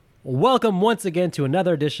Welcome once again to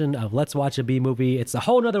another edition of Let's Watch a B Movie. It's a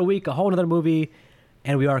whole nother week, a whole nother movie,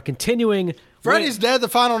 and we are continuing. Freddy's dead, the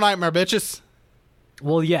final nightmare, bitches.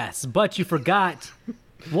 Well, yes, but you forgot.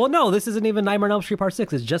 Well, no, this isn't even Nightmare on Elm Street Part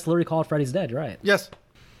 6. It's just literally called Freddy's Dead, right? Yes,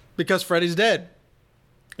 because Freddy's dead.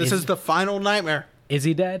 This is the final nightmare. Is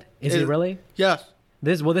he dead? Is he really? Yes.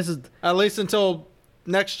 This is... At least until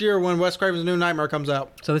next year when Wes Craven's New Nightmare comes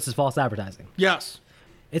out. So this is false advertising. Yes.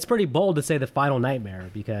 It's pretty bold to say the final nightmare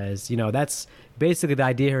because, that's basically the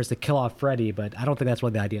idea here is to kill off Freddy, but I don't think that's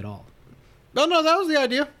really the idea at all. No, that was the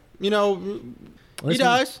idea. He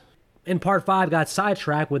dies. In Part 5, got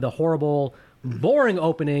sidetracked with a horrible, boring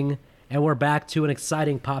opening, and we're back to an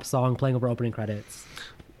exciting pop song playing over opening credits.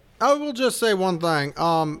 I will just say one thing.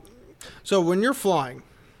 So when you're flying,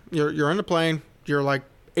 you're in a plane, you're like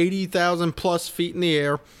 80,000 plus feet in the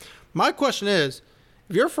air. My question is,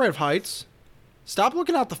 if you're afraid of heights, stop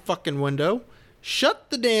looking out the fucking window. Shut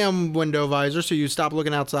the damn window visor so you stop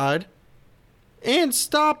looking outside. And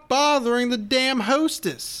stop bothering the damn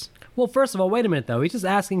hostess. Well, first of all, wait a minute, though. He's just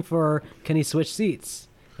asking for, can he switch seats?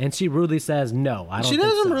 And she rudely says, no, I don't think so.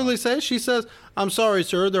 She doesn't rudely say. She says, I'm sorry,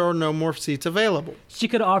 sir, there are no more seats available. She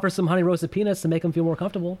could have offered some honey roasted peanuts to make him feel more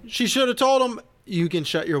comfortable. She should have told him, you can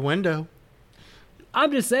shut your window.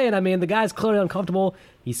 I'm just saying, the guy's clearly uncomfortable.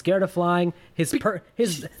 He's scared of flying.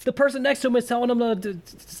 The person next to him is telling him to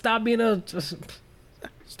stop being a...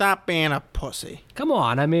 Stop being a pussy. Come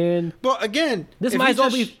on, But again... This might as well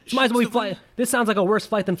be flight... This sounds like a worse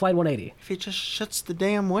flight than Flight 180. If he just shuts the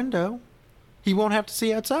damn window, he won't have to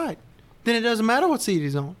see outside. Then it doesn't matter what seat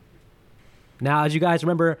he's on. Now, as you guys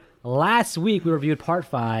remember, last week we reviewed Part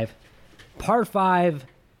 5. Part 5...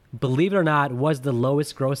 believe it or not, was the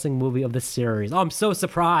lowest grossing movie of the series. Oh, I'm so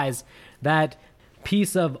surprised that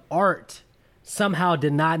piece of art somehow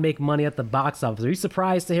did not make money at the box office. Are you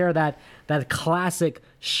surprised to hear that classic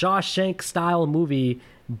Shawshank-style movie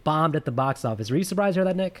bombed at the box office? Are you surprised to hear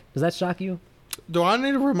that, Nick? Does that shock you? Do I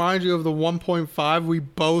need to remind you of the 1.5 we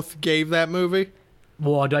both gave that movie?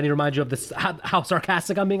 Well, do I need to remind you of this, how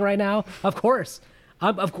sarcastic I'm being right now? Of course.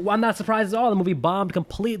 I'm not surprised at all. The movie bombed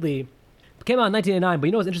completely. It came out in 1989, but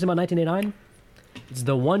you know what's interesting about 1989? It's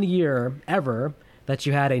the one year ever that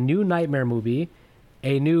you had a new Nightmare movie,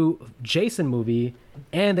 a new Jason movie,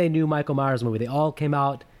 and a new Michael Myers movie. They all came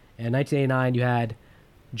out in 1989. You had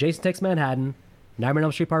Jason Takes Manhattan, Nightmare on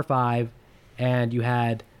Elm Street Part 5, and you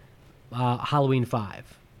had Halloween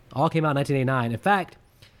 5. All came out in 1989. In fact,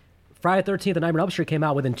 Friday the 13th and Nightmare on Elm Street came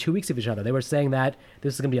out within 2 weeks of each other. They were saying that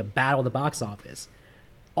this is going to be a battle at the box office.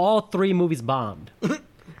 All three movies bombed.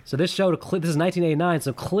 So this is 1989,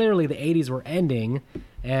 so clearly the 80s were ending,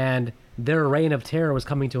 and their reign of terror was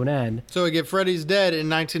coming to an end. So we get Freddy's Dead in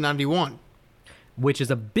 1991. Which is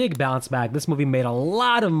a big bounce back. This movie made a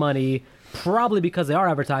lot of money, probably because they are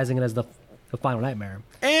advertising it as the final nightmare.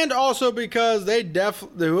 And also because they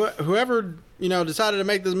whoever decided to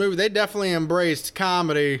make this movie, they definitely embraced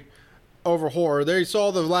comedy over horror. They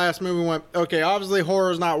saw the last movie and went, okay, obviously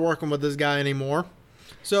horror's not working with this guy anymore.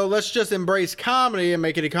 So let's just embrace comedy and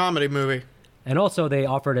make it a comedy movie. And also they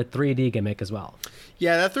offered a 3D gimmick as well.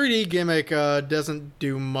 Yeah, that 3D gimmick doesn't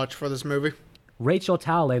do much for this movie. Rachel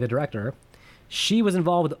Talalay, the director, she was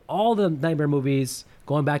involved with all the Nightmare movies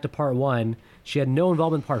going back to Part 1. She had no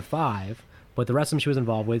involvement in Part 5, but the rest of them she was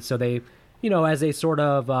involved with. So they, as a sort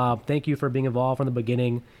of thank you for being involved from the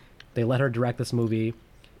beginning, they let her direct this movie.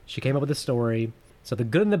 She came up with the story. So the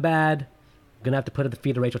good and the bad, I'm going to have to put at the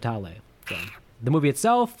feet of Rachel Talalay. So, the movie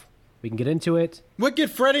itself, we can get into it. Wicked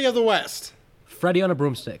Freddy of the West. Freddy on a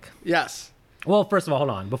broomstick. Yes. Well, first of all, hold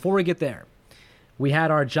on. Before we get there, we had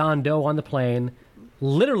our John Doe on the plane.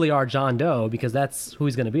 Literally our John Doe, because that's who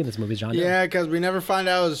he's going to be in this movie, John Doe. Yeah, because we never find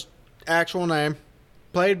out his actual name.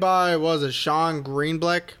 Played by, Sean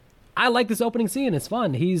Greenblatt? I like this opening scene. It's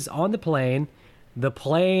fun. He's on the plane. The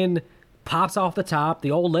plane pops off the top. The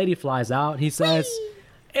old lady flies out. He says,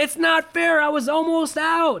 "It's not fair. I was almost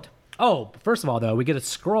out." Oh, first of all, though, we get a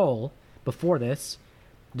scroll before this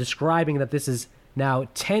describing that this is now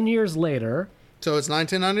 10 years later. So it's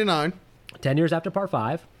 1999. 10 years after Part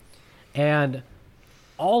 5. And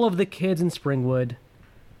all of the kids in Springwood,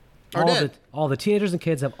 all the teenagers and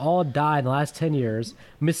kids have all died in the last 10 years,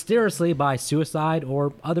 mysteriously by suicide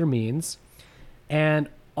or other means. And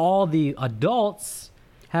all the adults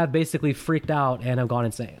have basically freaked out and have gone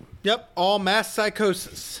insane. Yep, all mass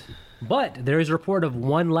psychosis. But there is a report of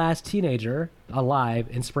one last teenager alive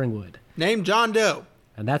in Springwood. Named John Doe.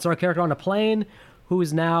 And that's our character on a plane, who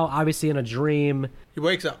is now obviously in a dream. He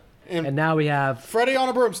wakes up. And now we have... Freddy on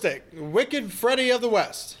a broomstick. Wicked Freddy of the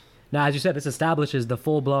West. Now, as you said, this establishes the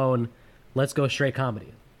full-blown let's go straight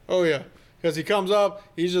comedy. Oh, yeah. Because he comes up,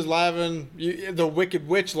 he's just laughing, the Wicked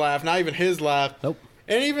Witch laugh, not even his laugh. Nope.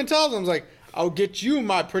 And he even tells him, he's like, I'll get you,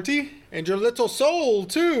 my pretty, and your little soul,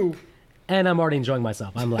 too. And I'm already enjoying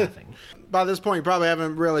myself. I'm laughing. By this point, you probably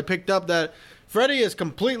haven't really picked up that Freddy is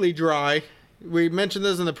completely dry. We mentioned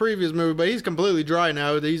this in the previous movie, but he's completely dry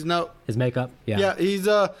now. He's His makeup? yeah, he's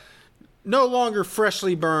no longer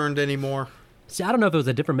freshly burned anymore. See, I don't know if it was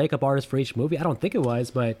a different makeup artist for each movie. I don't think it was,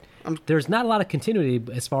 but there's not a lot of continuity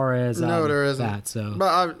as far as No, there isn't. that. So,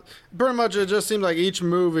 But pretty much it just seems like each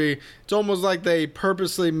movie, it's almost like they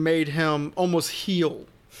purposely made him almost heal,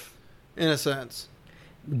 in a sense.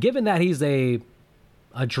 given that he's a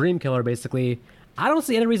dream killer, basically, I don't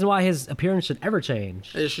see any reason why his appearance should ever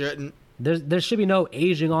change. It shouldn't. There should be no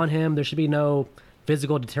aging on him. There should be no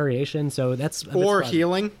physical deterioration. So that's Or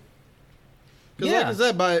healing. Because like I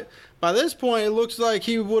said, by this point, it looks like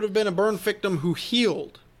he would have been a burn victim who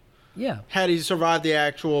healed Yeah, had he survived the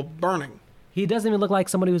actual burning. he doesn't even look like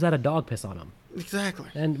somebody who's had a dog piss on him, Exactly.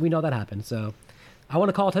 and we know that happened. So, I want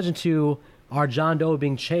to call attention to our John Doe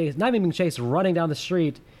being chased, not even being chased, running down the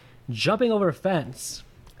street, jumping over a fence.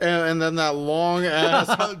 And then that long ass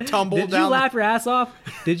tumble Did down. you laugh your ass off?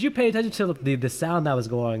 Did you pay attention to the sound that was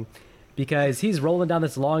going? Because he's rolling down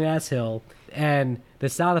this long ass hill, and the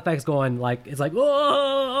sound effects going like it's like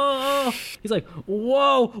whoa. He's like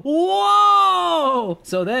whoa, whoa.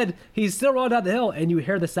 So then he's still rolling down the hill, and you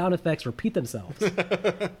hear the sound effects repeat themselves.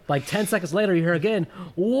 Like 10 seconds later, you hear again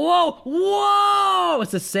whoa, whoa.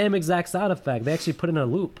 It's the same exact sound effect. They actually put it in a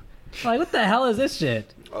loop. Like what the hell is this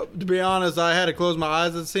shit? To be honest, I had to close my eyes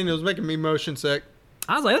at the scene. It was making me motion sick.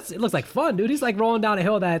 I was like, it looks like fun, dude. He's like rolling down a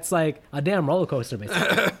hill that's like a damn roller coaster,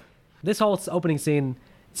 basically. This whole opening scene,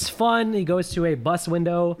 it's fun. He goes to a bus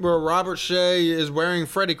window. Where Robert Shea is wearing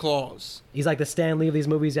Freddy claws. He's like the Stan Lee of these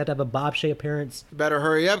movies. You have to have a Bob Shea appearance. Better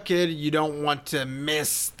hurry up, kid. You don't want to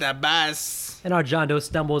miss the bus. And our John Doe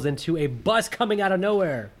stumbles into a bus coming out of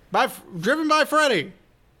nowhere. Driven by Freddy.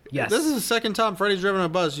 Yes. This is the second time Freddy's driven a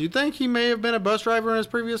bus. You think he may have been a bus driver in his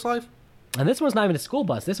previous life? And this one's not even a school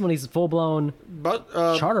bus. This one he's a full-blown But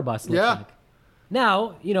charter bus, it looks yeah. like.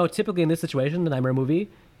 Now, typically in this situation, the Nightmare movie,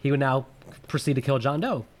 he would now proceed to kill John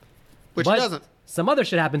Doe. Which But he doesn't. some other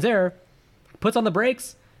shit happens there. Puts on the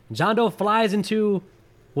brakes. John Doe flies into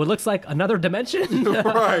what looks like another dimension.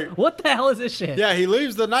 Right. What the hell is this shit? Yeah, he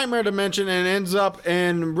leaves the nightmare dimension and ends up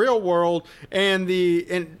in real world. And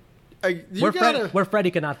Where Freddy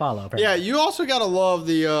could not follow. Apparently. Yeah, you also gotta love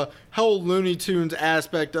the whole Looney Tunes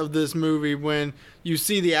aspect of this movie when you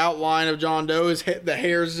see the outline of John Doe, the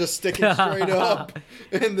hair's just sticking straight up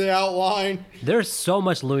in the outline. There's so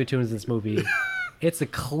much Looney Tunes in this movie. It's a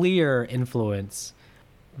clear influence.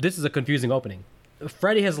 This is a confusing opening.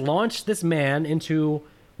 Freddy has launched this man into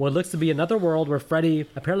what looks to be another world where Freddy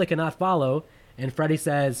apparently cannot follow, and Freddy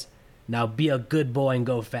says, "Now be a good boy and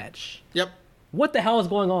go fetch." Yep. What the hell is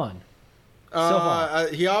going on? So far.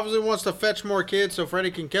 He obviously wants to fetch more kids so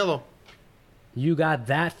Freddy can kill them. You got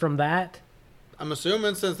that from that? I'm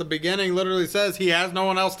assuming since the beginning literally says he has no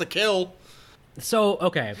one else to kill. So,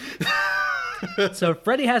 okay. So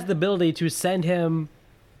Freddy has the ability to send him,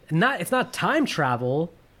 it's not time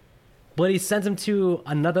travel, but he sends him to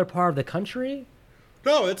another part of the country?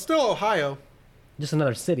 No, it's still Ohio. Just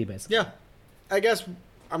another city, basically. Yeah. I guess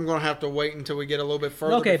I'm going to have to wait until we get a little bit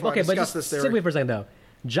further Okay, before I but discuss just this stick theory. with me for a second, though.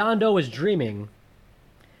 John Doe is dreaming.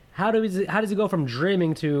 How does he go from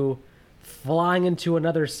dreaming to flying into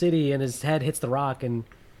another city and his head hits the rock? And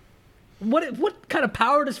what kind of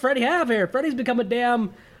power does Freddy have here? Freddy's become a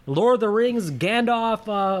damn Lord of the Rings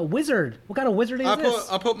Gandalf wizard. What kind of wizard is this?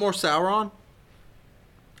 I put more Sauron.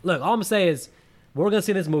 Look, all I'm gonna say is we're gonna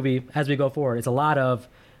see in this movie as we go forward. It's a lot of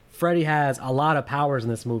Freddy has a lot of powers in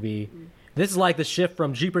this movie. This is like the shift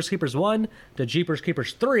from Jeepers Creepers 1 to Jeepers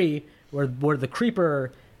Creepers 3, where the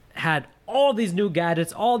Creeper had all these new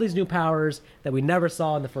gadgets, all these new powers that we never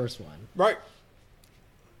saw in the first one. Right.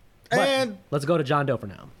 But And let's go to John Doe for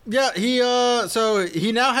now. yeah, so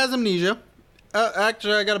he now has amnesia.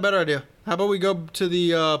 Actually, I got a better idea. How about we go to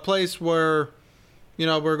the place where,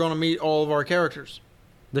 we're going to meet all of our characters?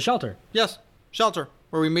 The shelter. Yes, shelter,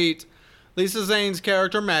 where we meet Lisa Zane's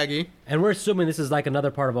character Maggie. And we're assuming this is like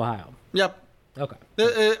another part of Ohio. Yep. Okay.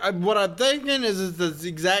 What I'm thinking is the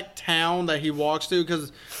exact town that he walks to,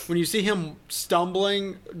 because when you see him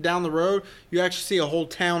stumbling down the road, you actually see a whole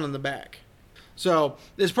town in the back. So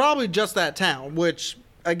it's probably just that town, which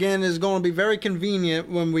again is going to be very convenient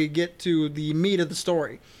when we get to the meat of the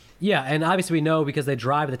story. Yeah, and obviously we know because they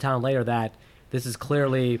drive to the town later that this is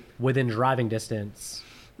clearly within driving distance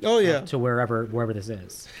Oh yeah. to wherever this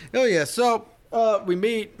is. Oh yeah. So we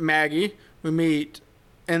meet Maggie. We meet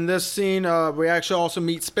in this scene, we actually also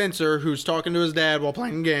meet Spencer, who's talking to his dad while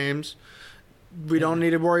playing games. We don't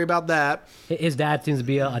need to worry about that. His dad seems to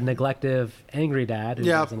be a neglective, angry dad who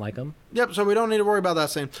doesn't like him. Yep, so we don't need to worry about that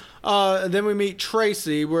scene. Then we meet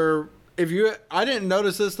Tracy, where I didn't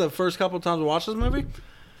notice this the first couple of times I watched this movie.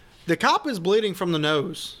 The cop is bleeding from the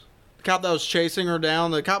nose. The cop that was chasing her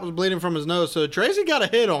down, the cop was bleeding from his nose, so Tracy got a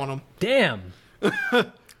hit on him. Damn.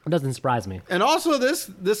 It doesn't surprise me. And also, this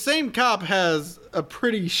same cop has a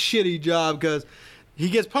pretty shitty job because he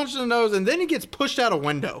gets punched in the nose and then he gets pushed out a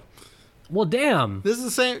window. Well, damn. This is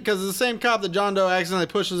the same because it's the same cop that John Doe accidentally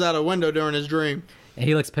pushes out a window during his dream. And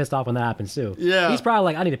he looks pissed off when that happens too. Yeah, he's probably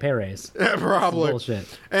like, I need a pay raise. Yeah, probably bullshit.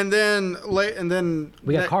 And then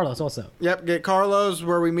we got Carlos also. Yep, get Carlos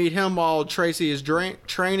where we meet him while Tracy is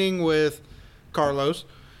training with Carlos,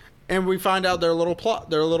 and we find out their little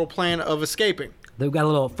plan of escaping. They've got a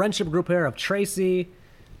little friendship group here of Tracy,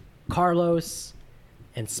 Carlos,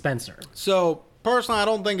 and Spencer. So personally, I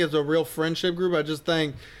don't think it's a real friendship group. I just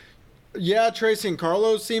think, yeah, Tracy and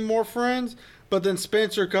Carlos seem more friends, but then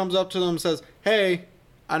Spencer comes up to them and says, "Hey,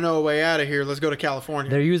 I know a way out of here. Let's go to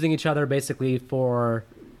California." They're using each other basically for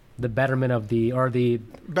the betterment of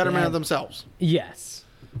of themselves. Yes,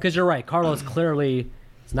 because you're right. Carlos clearly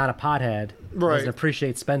is not a pothead. Right. Doesn't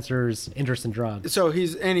appreciate Spencer's interest in drugs. So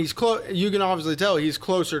he's close. You can obviously tell he's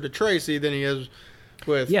closer to Tracy than he is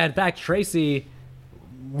with. Yeah, in fact, Tracy,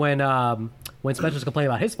 when Spencer's complaining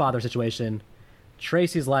about his father's situation,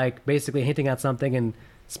 Tracy's like basically hinting at something, and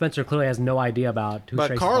Spencer clearly has no idea about who.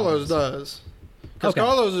 But Carlos does, because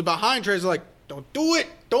Carlos is behind Tracy, like, "Don't do it!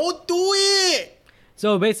 Don't do it!"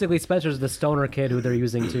 So basically, Spencer's the stoner kid who they're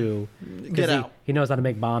using to get out. He knows how to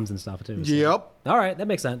make bombs and stuff too. So. Yep. All right, that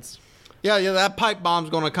makes sense. Yeah, that pipe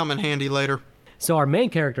bomb's going to come in handy later. So our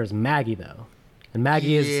main character is Maggie, though, and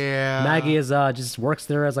Maggie is just works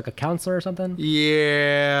there as like a counselor or something.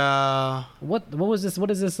 Yeah. What was this?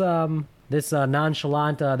 What is this? This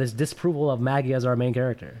nonchalant, this disapproval of Maggie as our main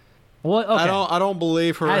character. What? Okay. I don't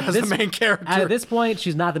believe her as the main character. At this point,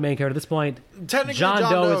 she's not the main character. At this point, technically John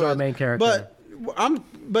Doe is our main character.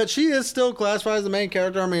 But she is still classified as the main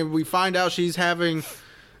character. I mean, we find out she's having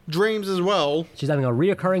dreams as well. She's having a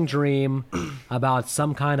reoccurring dream about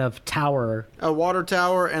some kind of tower, a water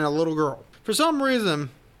tower, and a little girl. For some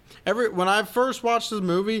reason, when I first watched this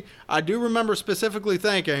movie, I do remember specifically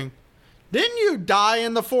thinking, "Didn't you die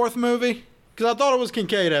in the fourth movie?" Because I thought it was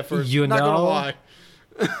Kincaid at first. Not gonna lie.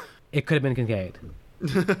 It could have been Kincaid.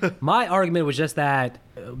 My argument was just that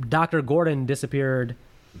Dr. Gordon disappeared.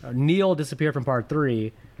 Neil disappeared from part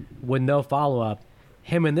 3 with no follow-up.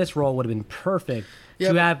 Him in this role would have been perfect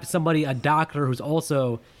to have somebody, a doctor who's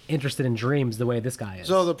also interested in dreams the way this guy is.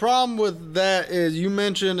 So the problem with that is you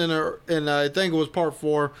mentioned in I think it was part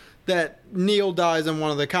 4 that Neil dies in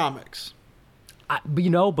one of the comics.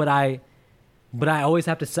 But I always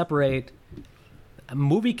have to separate.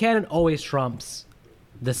 Movie canon always trumps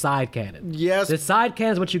the side canon. Yes. The side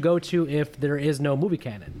canon is what you go to if there is no movie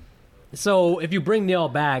canon. So if you bring Neil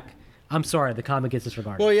back, I'm sorry, the comic gets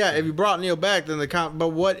disregarded. Well, yeah, if you brought Neil back, then but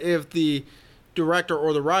what if the director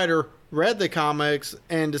or the writer read the comics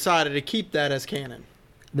and decided to keep that as canon?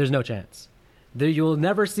 There's no chance. You'll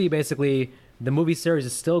never see, basically, the movie series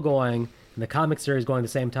is still going, and the comic series going at the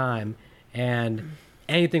same time, and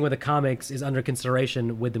anything with the comics is under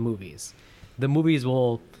consideration with the movies. The movies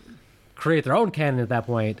will create their own canon at that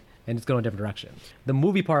point, and it's going a different direction. The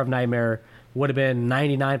movie part of Nightmare would have been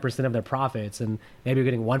 99% of their profits, and maybe you're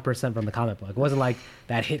getting 1% from the comic book. It wasn't like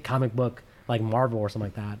that hit comic book like Marvel or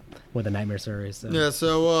something like that with the Nightmare series. So. Yeah,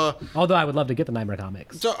 so... although I would love to get the Nightmare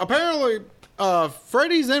comics. So apparently,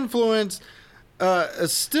 Freddy's influence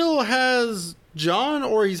still has John,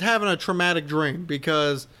 or he's having a traumatic dream,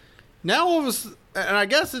 because now all of us... And I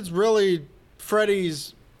guess it's really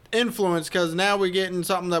Freddy's influence, because now we're getting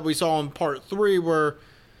something that we saw in part 3, where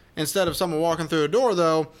instead of someone walking through a door,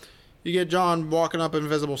 though, you get John walking up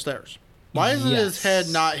invisible stairs. Why isn't his head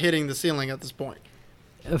not hitting the ceiling at this point?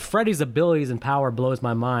 Freddy's abilities and power blows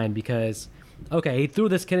my mind because, okay, he threw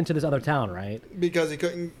this kid into this other town, right? Because he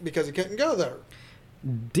couldn't go there.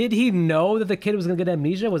 Did he know that the kid was going to get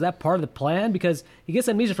amnesia? Was that part of the plan? Because he gets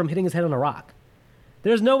amnesia from hitting his head on a rock.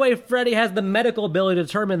 There's no way Freddy has the medical ability to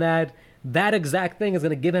determine that exact thing is going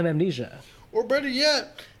to give him amnesia. Or better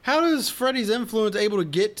yet, how is Freddy's influence able to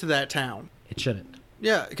get to that town? It shouldn't.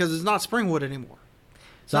 Yeah, because it's not Springwood anymore.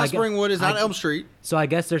 It's So not Springwood, it's not Elm Street. So I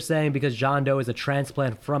guess they're saying because John Doe is a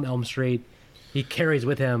transplant from Elm Street, he carries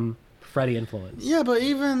with him Freddy influence. Yeah, but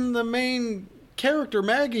even the main character,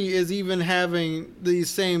 Maggie, is even having these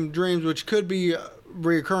same dreams, which could be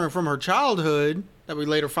reoccurring from her childhood, that we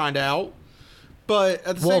later find out. But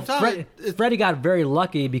at the Well, same time, Freddy got very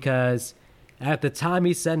lucky because at the time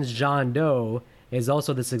he sends John Doe is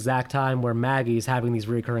also this exact time where Maggie's having these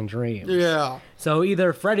recurring dreams. yeah. So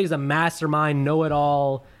either Freddy's a mastermind,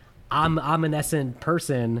 know-it-all, omniscient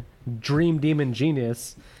person, dream demon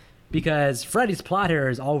genius, because Freddy's plot here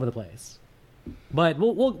is all over the place. But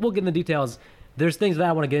we'll get into details. There's things that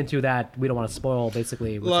I want to get into that we don't want to spoil,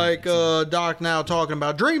 basically. Like Doc now talking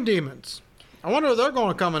about dream demons. I wonder if they're going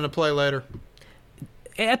to come into play later.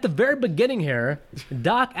 At the very beginning here,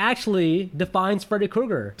 Doc actually defines Freddy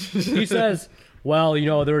Krueger. He says, well,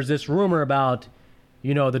 there's this rumor about,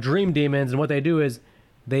 the dream demons, and what they do is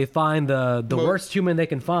they find the worst human they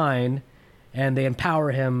can find, and they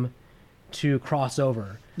empower him to cross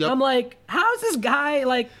over. Yep. I'm like, how's this guy,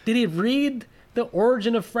 did he read the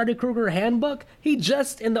Origin of Freddy Krueger handbook? He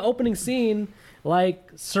just, in the opening scene,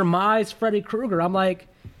 surmised Freddy Krueger. I'm like,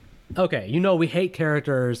 okay, we hate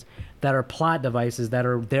characters that are plot devices that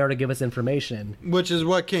are there to give us information. Which is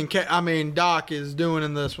what Doc is doing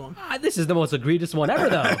in this one. This is the most egregious one ever,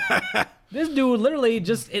 though. This dude literally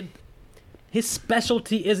his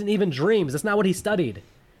specialty isn't even dreams. That's not what he studied.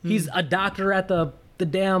 He's a doctor at the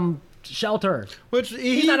damn shelter.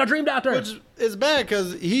 He's not a dream doctor. Which is bad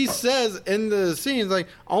because he says in the scenes,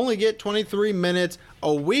 only get 23 minutes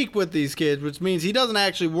a week with these kids, which means he doesn't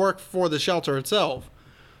actually work for the shelter itself.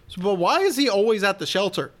 But why is he always at the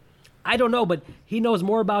shelter? I don't know, but he knows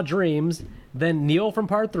more about dreams than Neil from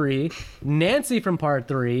Part 3, Nancy from Part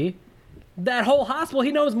 3. That whole hospital,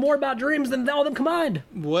 he knows more about dreams than all of them combined.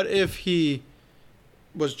 What if he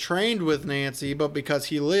was trained with Nancy, but because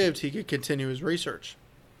he lived, he could continue his research?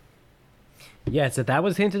 Yes, if that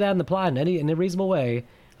was hinted at in the plot in a reasonable way,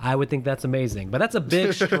 I would think that's amazing. But that's a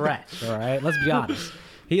big stretch, all right? Let's be honest.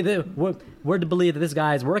 We're to believe that this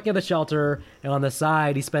guy is working at the shelter, and on the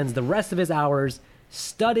side, he spends the rest of his hours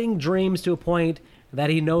studying dreams to a point that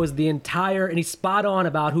he knows and he's spot on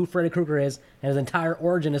about who Freddy Krueger is and his entire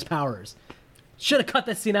origin, his powers. Should have cut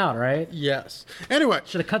this scene out, right? Yes. Anyway.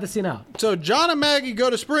 Should have cut the scene out. So John and Maggie go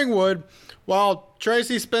to Springwood while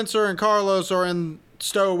Tracy, Spencer, and Carlos are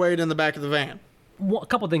stowaway in the back of the van. A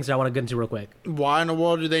couple things that I want to get into real quick. Why in the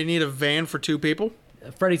world do they need a van for two people?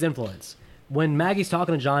 Freddy's influence. When Maggie's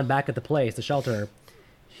talking to John back at the place, the shelter,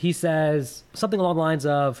 he says something along the lines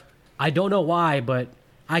of, I don't know why, but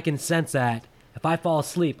I can sense that if I fall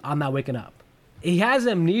asleep, I'm not waking up. He has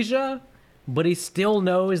amnesia, but he still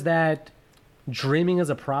knows that dreaming is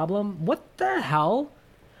a problem. What the hell?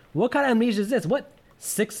 What kind of amnesia is this? What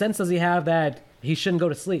sixth sense does he have that he shouldn't go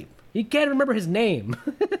to sleep? He can't remember his name.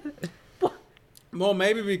 Well,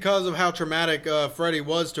 maybe because of how traumatic Freddy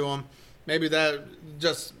was to him, maybe that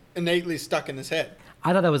just innately stuck in his head.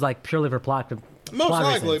 I thought that was purely for plot. Most plot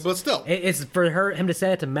likely, reasons. but still. It's for him to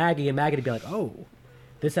say it to Maggie, and Maggie to be like, oh,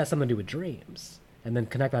 this has something to do with dreams. And then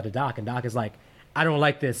connect that to Doc, and Doc is like, I don't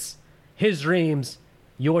like this. His dreams,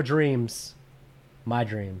 your dreams, my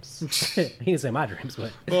dreams. He didn't say my dreams,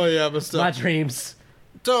 but Oh, yeah, but still. my dreams,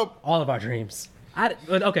 So, all of our dreams.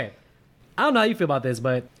 Okay, I don't know how you feel about this,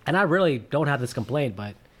 and I really don't have this complaint,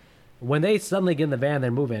 but when they suddenly get in the van,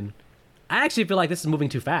 they're moving, I actually feel like this is moving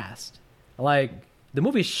too fast. The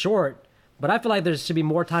movie's short, but I feel like there should be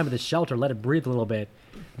more time at the shelter, let it breathe a little bit.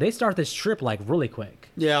 They start this trip really quick.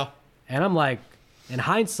 yeah. And I'm like, in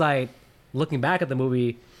hindsight, looking back at the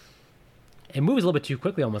movie, it moves a little bit too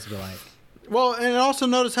quickly, almost, I feel like. Well, and also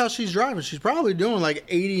notice how she's driving. She's probably doing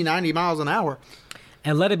 80, 90 miles an hour.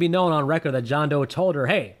 And let it be known on record that John Doe told her,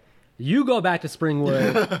 hey, you go back to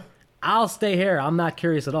Springwood. I'll stay here. I'm not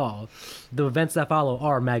curious at all. The events that follow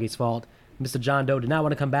are Maggie's fault. Mr. John Doe did not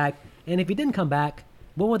want to come back. And if he didn't come back,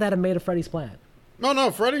 what would that have made of Freddy's plan?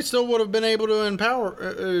 No, Freddy still would have been able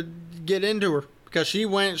to get into her. Because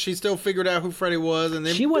she still figured out who Freddy was. And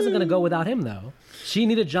then She wasn't going to go without him, though. She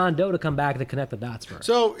needed John Doe to come back to connect the dots for her.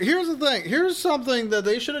 So here's the thing. Here's something that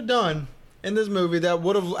they should have done in this movie that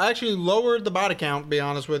would have actually lowered the body count, to be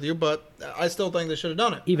honest with you. But I still think they should have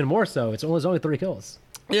done it. Even more so. There's only 3 kills.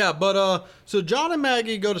 Yeah, but so John and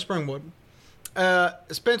Maggie go to Springwood.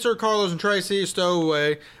 Spencer, Carlos, and Tracy stow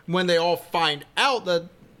away. When they all find out that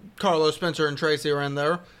Carlos, Spencer, and Tracy are in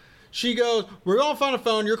there, she goes, we're going to find a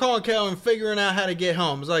phone. You're calling Cal and figuring out how to get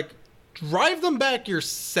home. It's like, drive them back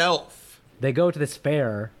yourself. They go to this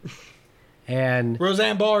fair, and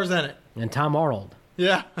Roseanne Barr's in it. and Tom Arnold,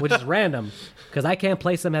 Yeah. which is random, because I can't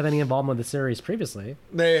place them have any involvement with the series previously.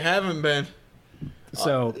 They haven't been.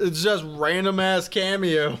 So, It's just random-ass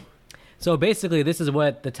cameo. so basically, this is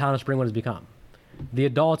what the town of Springwood has become. The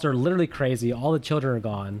adults are literally crazy. All the children are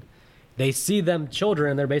gone. They see them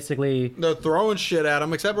children. They're basically, They're throwing shit at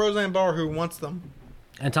them, except Roseanne Barr, who wants them.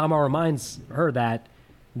 and Tom Arnold reminds her that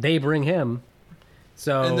they bring him,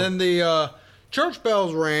 So And then the church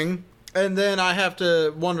bells ring, and then I have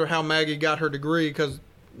to wonder how Maggie got her degree because,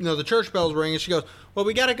 the church bells ring, and she goes, well,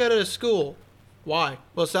 we got to go to the school. Why?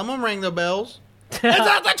 Well, someone rang the bells. It's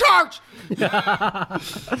at the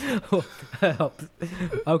church!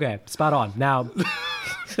 okay, spot on. Now,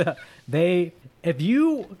 if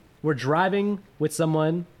you were driving with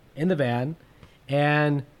someone in the van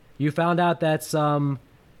and you found out that some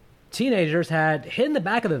teenagers had hidden the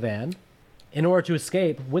back of the van in order to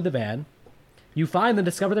escape with the van, you find them,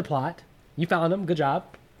 discover their plot. You found them. Good job.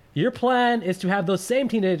 Your plan is to have those same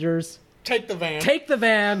teenagers Take the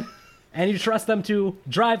van, and you trust them to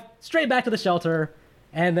drive straight back to the shelter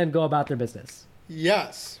and then go about their business.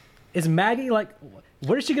 Yes. Is Maggie like?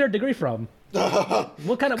 Where did she get her degree from?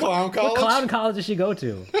 What kind of Clown college? What clown college did she go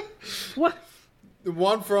to? What? The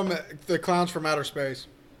one from the Clowns from Outer Space.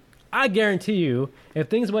 I guarantee you, if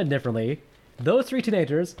things went differently, those 3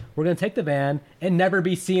 teenagers were going to take the van and never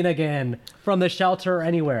be seen again from the shelter or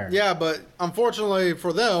anywhere. Yeah, but unfortunately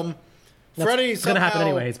for them, Freddy it's gonna happen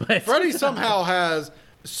anyways, but Freddy somehow has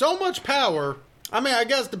so much power. I mean, I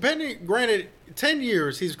guess granted, 10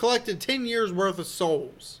 years, he's collected 10 years worth of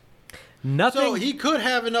souls. Nothing. So he could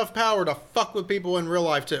have enough power to fuck with people in real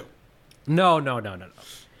life too. No.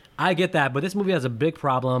 I get that, but this movie has a big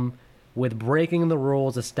problem with breaking the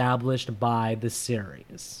rules established by the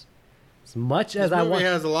series. As much as This movie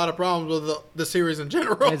has a lot of problems with the series in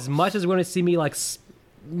general. as much as we're going to see me like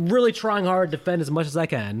really trying hard to defend as much as I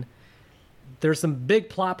can, there's some big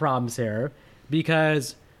plot problems here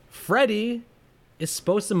because Freddy is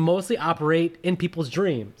supposed to mostly operate in people's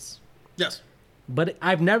dreams. Yes. But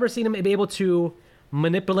I've never seen him be able to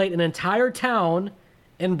manipulate an entire town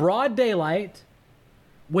in broad daylight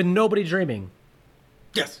with nobody dreaming.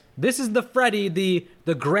 Yes. This is the Freddy,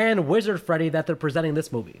 the grand wizard Freddy that they're presenting in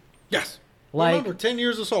this movie. Yes. Like- Remember, 10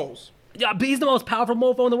 years of souls. Yeah, but he's the most powerful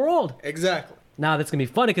mofo in the world. Exactly. Now, that's going to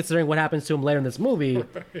be funny considering what happens to him later in this movie.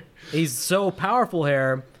 Right. He's so powerful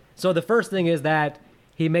here. So the first thing is that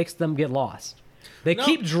he makes them get lost. They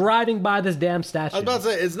keep driving by this damn statue. I was about to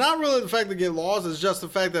say, it's not really the fact they get lost, it's just the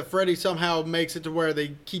fact that Freddy somehow makes it to where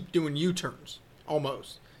they keep doing U-turns,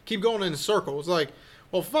 almost. Keep going in circles. Like,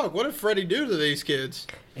 well, fuck, what did Freddy do to these kids?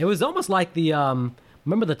 It was almost like the,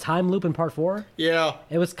 remember the time loop in part 4? Yeah.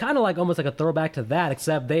 It was kind of like almost like a throwback to that,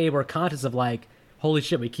 except they were conscious of like, holy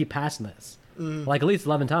shit, we keep passing this. Like at least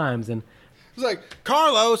 11 times. And It's like,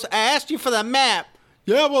 Carlos, I asked you for the map.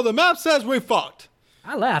 Yeah, well, the map says we fucked.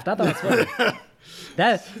 I laughed. I thought it was funny.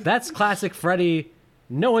 That's classic Freddy.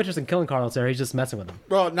 No interest in killing Carlos there. He's just messing with him.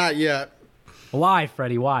 Well, not yet. Why,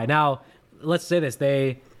 Freddy? Why? Now, let's say this.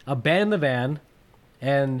 They abandon the van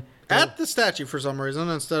and... At the statue for some reason,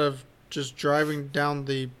 instead of just driving down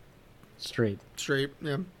the street.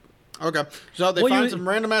 Yeah. Okay. So they find some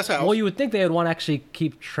random-ass house. Well, you would think they would want to actually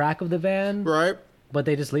keep track of the van. Right. But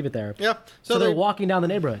they just leave it there. Yeah. So they're walking down the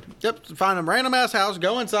neighborhood. Yep. Find a random-ass house,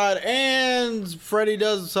 go inside, and Freddy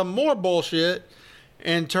does some more bullshit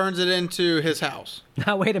and turns it into his house.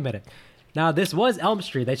 Now, wait a minute. Now, this was Elm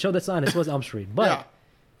Street. They showed the sign. This was Elm Street. But yeah.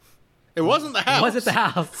 It wasn't the house. Was it the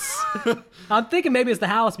house? I'm thinking maybe it's the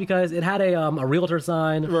house because it had a realtor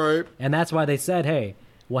sign. Right. And that's why they said, hey,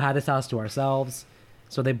 we'll have this house to ourselves.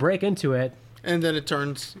 So they break into it. And then it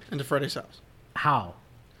turns into Freddy's house. How?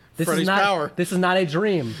 This Freddy's is not, power. This is not a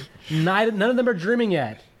dream. None of them are dreaming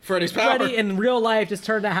yet. Freddy's power. Freddy in real life just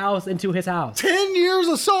turned a house into his house. 10 years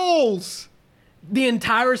of souls. The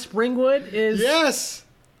entire Springwood is... Yes.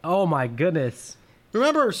 Oh my goodness.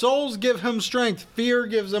 Remember, souls give him strength. Fear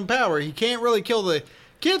gives him power. He can't really kill the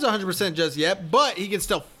kids 100% just yet, but he can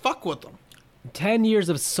still fuck with them. 10 years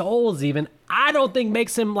of souls even, I don't think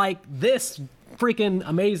makes him like this freaking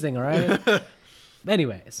amazing, all right?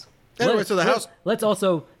 Anyways. Anyway, so the house... Let's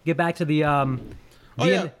also get back to the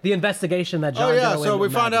investigation that John... Oh, yeah, so we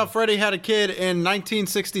find out Freddy had a kid in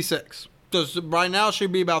 1966. So right now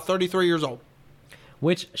she'd be about 33 years old.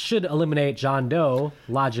 Which should eliminate John Doe,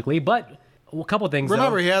 logically, but a couple things,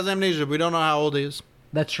 Remember, though. he has amnesia. We don't know how old he is.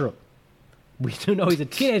 That's true. We do know he's a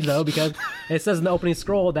teenager, though, because it says in the opening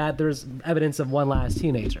scroll that there's evidence of one last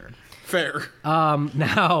teenager. Fair.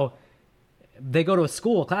 Now, they go to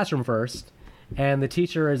a classroom first, and the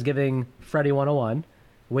teacher is giving Freddy 101,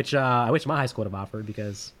 which I wish my high school would have offered,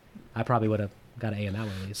 because I probably would have got an A in that one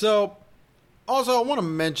at least. So, also, I want to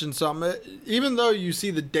mention something. Even though you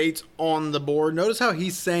see the dates on the board, notice how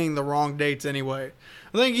he's saying the wrong dates anyway.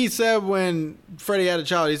 I think he said when Freddy had a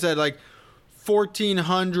child, he said like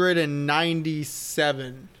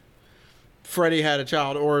 1497 Freddy had a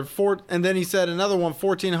child. And then he said another one,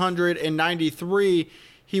 1493,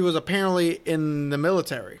 he was apparently in the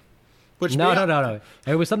military. Which No.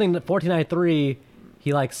 It was something that 1493,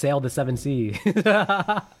 he like sailed the seven sea.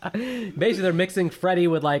 Basically, they're mixing Freddy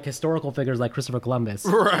with like historical figures like Christopher Columbus.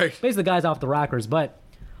 Right. Basically, the guy's off the rockers. But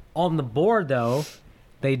on the board, though,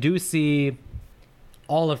 they do see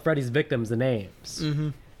all of Freddy's victims, the names. Mm-hmm.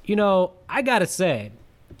 You know, I gotta say,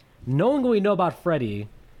 knowing what we know about Freddy,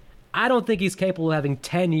 I don't think he's capable of having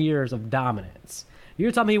 10 years of dominance.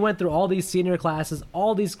 You're telling me he went through all these senior classes,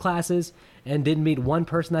 all these classes, and didn't meet one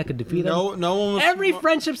person that could defeat him? No one was Every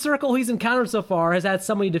friendship circle he's encountered so far has had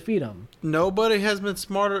somebody defeat him. Nobody has been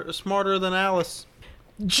smarter than Alice.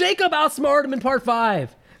 Jacob outsmarted him in part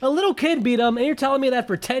 5. A little kid beat him, and you're telling me that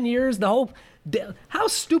for 10 years, the whole... How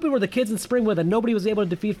stupid were the kids in Springwood that nobody was able to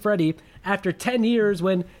defeat Freddy after 10 years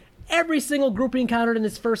when every single group he encountered in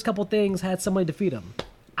his first couple things had somebody defeat him?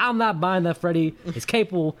 I'm not buying that Freddy is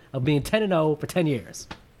capable of being 10-0 for 10 years.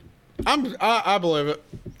 I believe it.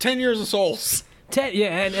 10 years of souls. 10, yeah,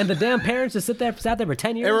 and the damn parents just sat there for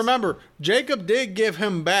 10 years. And remember, Jacob did give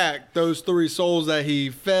him back those 3 souls that he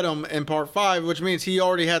fed him in part 5, which means he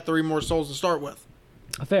already had 3 more souls to start with.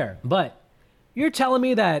 Fair, but you're telling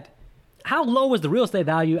me that how low was the real estate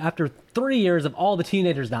value after 3 years of all the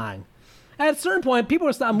teenagers dying? At a certain point, people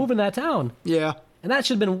would stop moving to that town. Yeah. And that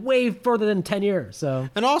should have been way further than 10 years. So.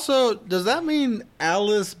 And also, does that mean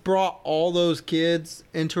Alice brought all those kids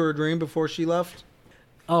into her dream before she left?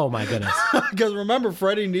 Oh my goodness. Because remember,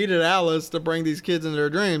 Freddy needed Alice to bring these kids into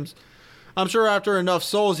their dreams. I'm sure after enough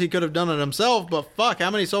souls, he could have done it himself, but fuck,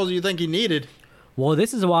 how many souls do you think he needed? Well,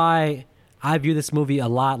 this is why I view this movie a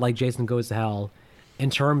lot like Jason Goes to Hell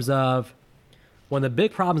in terms of one of the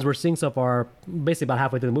big problems we're seeing so far, basically about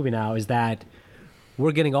halfway through the movie now, is that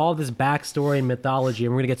we're getting all this backstory and mythology,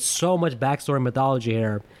 and we're going to get so much backstory and mythology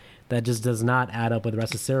here that just does not add up with the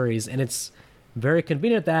rest of the series. And it's very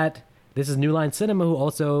convenient that this is New Line Cinema, who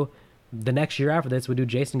also, the next year after this, would do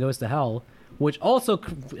Jason Goes to Hell, which also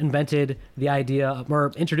invented the idea,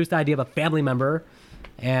 or introduced the idea of a family member,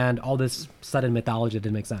 and all this sudden mythology that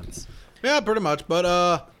didn't make sense. Yeah, pretty much,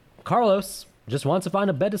 but Carlos just wants to find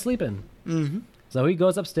a bed to sleep in. Mm-hmm. So he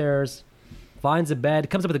goes upstairs, finds a bed,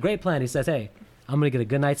 comes up with a great plan. He says, hey, I'm going to get a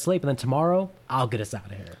good night's sleep, and then tomorrow, I'll get us out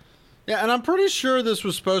of here. Yeah, and I'm pretty sure this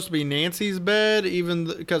was supposed to be Nancy's bed, even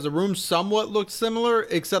because the room somewhat looked similar,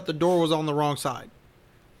 except the door was on the wrong side.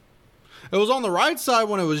 It was on the right side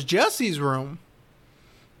when it was Jesse's room,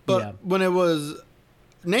 but when it was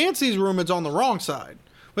Nancy's room, it's on the wrong side,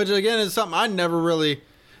 which, again, is something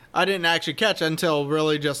I didn't actually catch until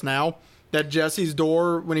really just now, that Jesse's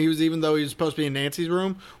door, even though he was supposed to be in Nancy's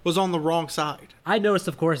room, was on the wrong side. I noticed,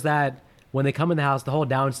 of course, that when they come in the house, the whole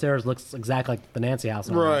downstairs looks exactly like the Nancy house.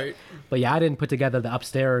 Right. But yeah, I didn't put together the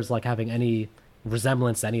upstairs like having any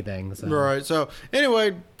resemblance to anything. So. Right. So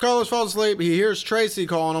anyway, Carlos falls asleep. He hears Tracy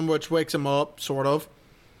calling him, which wakes him up, sort of.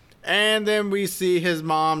 And then we see his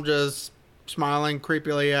mom just smiling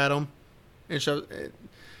creepily at him. And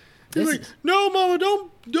he's like, no, Mama,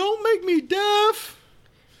 don't make me deaf.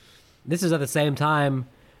 This is at the same time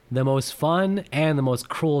the most fun and the most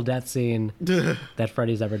cruel death scene that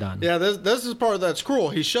Freddy's ever done. Yeah, this is part that's cruel.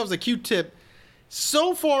 He shoves a Q-tip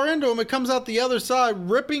so far into him, it comes out the other side,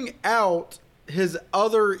 ripping out his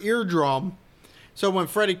other eardrum. So when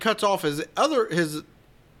Freddy cuts off his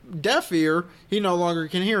deaf ear, he no longer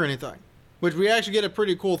can hear anything. Which we actually get a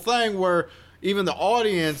pretty cool thing where even the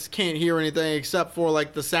audience can't hear anything except for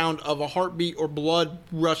like the sound of a heartbeat or blood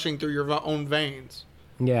rushing through your own veins.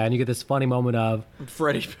 Yeah, and you get this funny moment of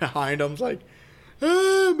Freddy behind him's like,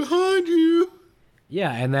 hey, I'm behind you.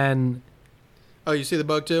 Yeah, and then... Oh, you see the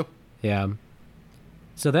bug too? Yeah.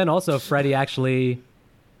 So then also Freddy actually,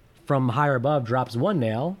 from higher above, drops one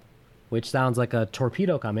nail, which sounds like a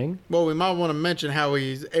torpedo coming. Well, we might want to mention how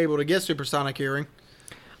he's able to get supersonic hearing.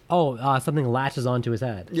 Oh, something latches onto his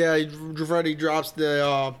head. Yeah, Freddy drops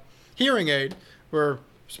the hearing aid, where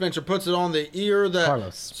Spencer puts it on the ear that...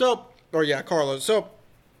 Carlos. Carlos. So...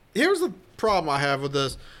 Here's the problem I have with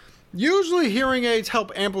this. Usually hearing aids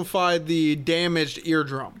help amplify the damaged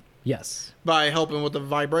eardrum. Yes. By helping with the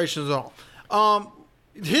vibrations and all.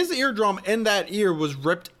 His eardrum in that ear was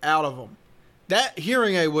ripped out of him. That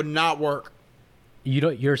hearing aid would not work.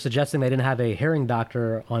 You're suggesting they didn't have a hearing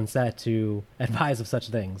doctor on set to advise of such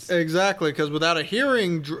things. Exactly, because without an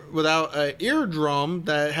eardrum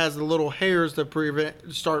that has the little hairs that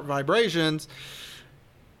start vibrations,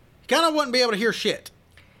 you kind of wouldn't be able to hear shit.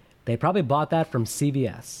 They probably bought that from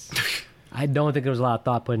CVS. I don't think there was a lot of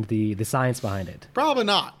thought put into the science behind it. Probably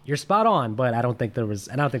not. You're spot on, but I don't think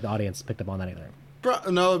the audience picked up on that either.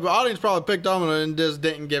 No, the audience probably picked up on it and just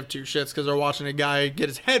didn't give 2 shits because they're watching a guy get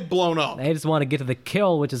his head blown up. They just want to get to the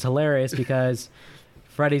kill, which is hilarious because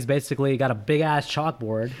Freddy's basically got a big ass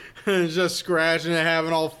chalkboard. It's just scratching and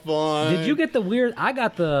having all fun. Did you get the weird? I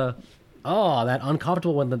got the that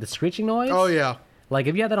uncomfortable one, the screeching noise. Oh yeah. Like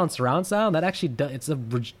if you had that on surround sound, that actually it's a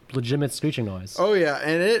legitimate screeching noise. Oh yeah,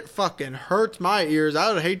 and it fucking hurts my ears.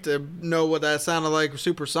 I would hate to know what that sounded like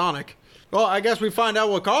supersonic. Well, I guess we find out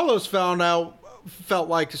what Carlos felt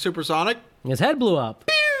like supersonic. His head blew up.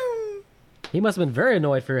 He must have been very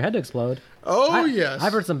annoyed for your head to explode. Oh yes.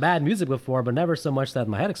 I've heard some bad music before, but never so much that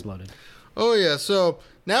my head exploded. Oh yeah, so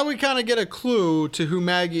now we kind of get a clue to who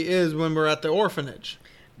Maggie is when we're at the orphanage.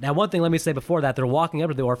 Now, one thing let me say before that, they're walking up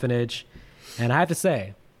to the orphanage, and I have to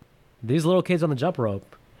say, these little kids on the jump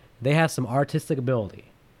rope, they have some artistic ability.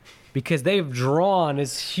 Because they've drawn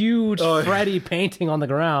this huge Freddy painting on the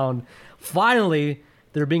ground. Finally,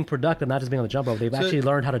 they're being productive, not just being on the jump rope. They've actually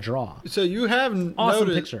learned how to draw. So you have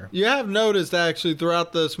picture. You have noticed actually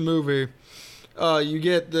throughout this movie, you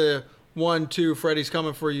get the 1, 2, Freddy's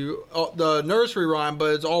coming for you, the nursery rhyme,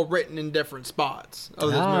 but it's all written in different spots of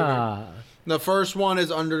this movie. The first one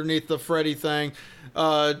is underneath the Freddy thing.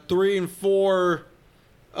 3 and 4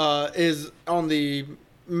 is on the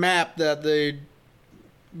map that the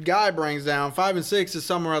guy brings down. 5 and 6 is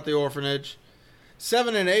somewhere at the orphanage.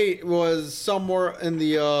 7 and 8 was somewhere in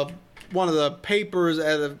the one of the papers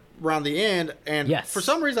around the end. And yes. For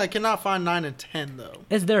some reason, I cannot find 9 and 10, though.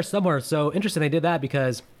 It's there somewhere. So interesting they did that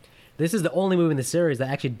because this is the only movie in the series that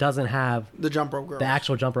actually doesn't have the jump rope girls. The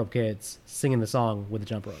actual jump rope kids singing the song with the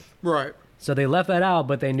jump rope. Right. So they left that out,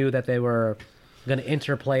 but they knew that they were going to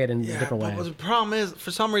interplay it in a different way. But the problem is, for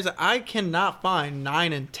some reason, I cannot find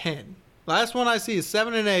 9 and 10. Last one I see is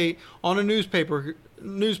 7 and 8 on a newspaper,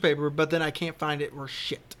 but then I can't find it or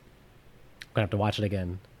shit. I'm going to have to watch it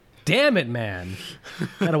again. Damn it, man.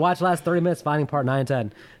 Got to watch the last 30 minutes, finding part 9 and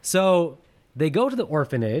 10. So they go to the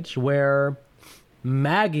orphanage where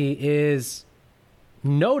Maggie is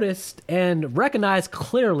noticed and recognized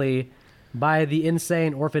clearly by the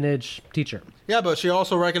insane orphanage teacher. Yeah, but she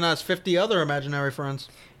also recognized 50 other imaginary friends.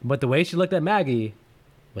 But the way she looked at Maggie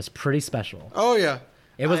was pretty special. Oh, yeah.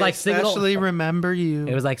 It was like singing especially remember you.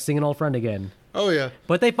 It was like singing old friend again. Oh, yeah.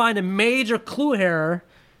 But they find a major clue here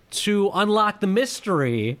to unlock the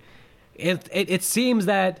mystery. It seems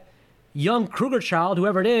that young Kruger child,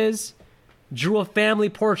 whoever it is, drew a family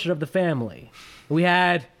portrait of the family. We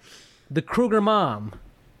had the Kruger mom.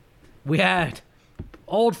 We had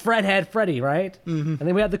old Fredhead Freddy, right? Mm-hmm. And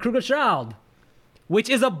then we had the Kruger child, which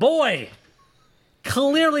is a boy.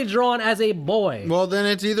 Clearly drawn as a boy. Well, then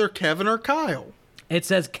it's either Kevin or Kyle. It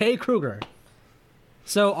says K. Kruger.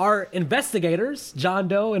 So our investigators, John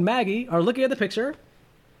Doe and Maggie, are looking at the picture,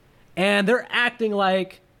 and they're acting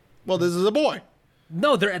like... Well, this is a boy.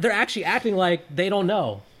 No, they're actually acting like they don't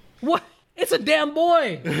know. What? It's a damn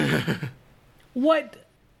boy! What?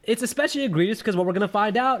 It's especially egregious because what we're going to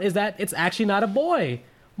find out is that it's actually not a boy.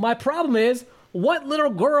 My problem is, what little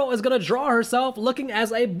girl is going to draw herself looking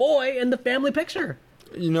as a boy in the family picture?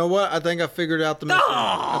 You know what? I think I figured out the mystery.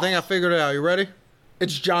 I think I figured it out. You ready?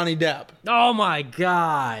 It's Johnny Depp. Oh my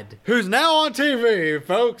God. Who's now on TV,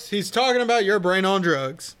 folks. He's talking about your brain on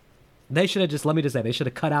drugs. They should have just, let me just say, they should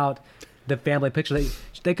have cut out the family picture.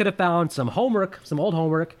 They could have found some homework, some old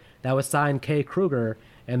homework that was signed K. Kruger,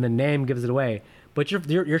 and the name gives it away. But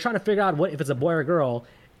you're trying to figure out what if it's a boy or a girl,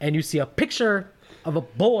 and you see a picture of a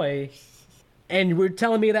boy, and you were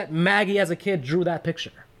telling me that Maggie as a kid drew that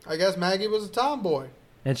picture. I guess Maggie was a tomboy.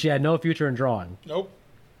 And she had no future in drawing. Nope.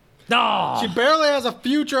 No! She barely has a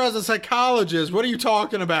future as a psychologist. What are you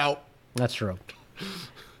talking about? That's true.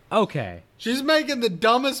 Okay. She's making the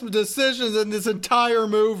dumbest decisions in this entire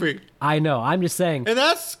movie. I know. I'm just saying. And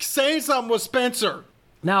that's saying something with Spencer.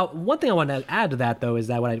 Now, one thing I want to add to that, though, is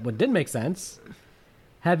that what did make sense.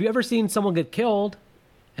 Have you ever seen someone get killed,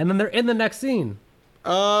 and then they're in the next scene?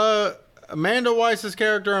 Amanda Weiss's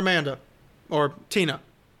character, Amanda. Or Tina.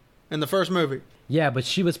 In the first movie. Yeah, but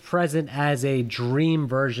she was present as a dream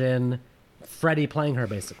version, Freddy playing her,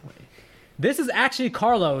 basically. This is actually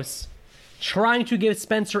Carlos trying to give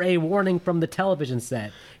Spencer a warning from the television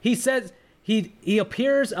set. He says, he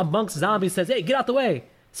appears amongst zombies, says, hey, get out the way.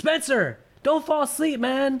 Spencer, don't fall asleep,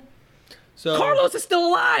 man. So Carlos is still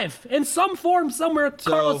alive. In some form, somewhere,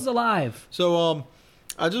 Carlos is alive. So,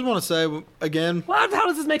 I just want to say, again... How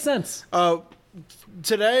does this make sense?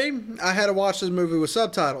 Today, I had to watch this movie with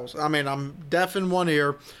subtitles. I mean, I'm deaf in one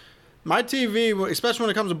ear. My TV, especially when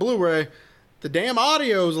it comes to Blu-ray, the damn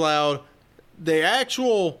audio is loud. The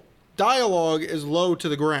actual dialogue is low to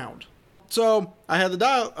the ground. So I had the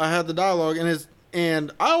dialogue,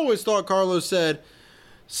 and I always thought Carlos said,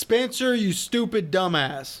 "Spencer, you stupid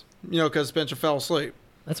dumbass," because Spencer fell asleep.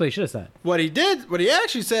 That's what he should have said. What he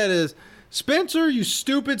actually said is, Spencer, you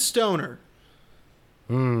stupid stoner.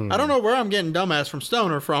 I don't know where I'm getting dumbass from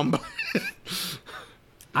stoner from, but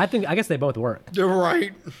I guess they both work. you're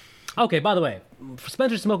right. Okay, by the way,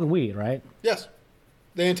 Spencer's smoking weed, right? Yes.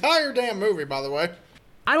 The entire damn movie, by the way.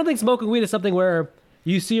 I don't think smoking weed is something where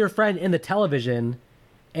you see your friend in the television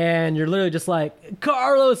and you're literally just like,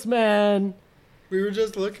 Carlos, man. We were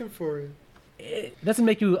just looking for you. It doesn't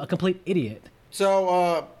make you a complete idiot.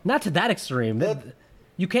 So, Not to that extreme.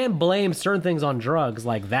 You can't blame certain things on drugs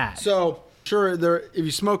like that. sure, if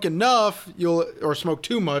you smoke enough, or smoke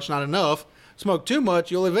too much, not enough, smoke too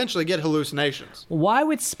much, you'll eventually get hallucinations. Why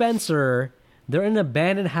would Spencer, they're in an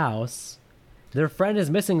abandoned house, their friend is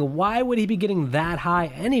missing, why would he be getting that high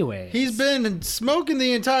anyway? He's been smoking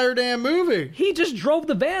the entire damn movie. He just drove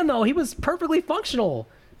the van, though. He was perfectly functional.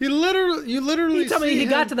 You literally You tell me see he him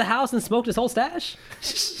got to the house and smoked his whole stash?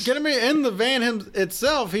 getting me in the van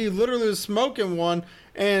itself. He literally was smoking one,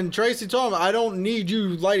 and Tracy told him, "I don't need you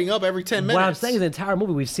lighting up every 10 minutes." What I'm saying is the entire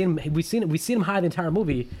movie, we've seen him high the entire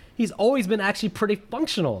movie. He's always been actually pretty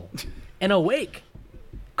functional and awake.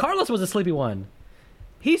 Carlos was a sleepy one.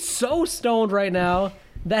 He's so stoned right now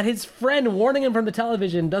that his friend warning him from the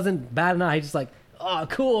television doesn't bat an eye. He's just like, oh,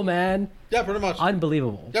 cool, man. Yeah, pretty much.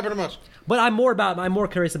 Unbelievable. Yeah, pretty much. But I'm more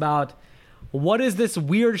curious about what is this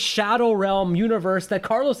weird Shadow Realm universe that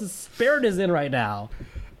Carlos's spirit is in right now.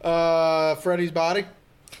 Freddy's body.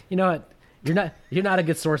 You know what? You're not a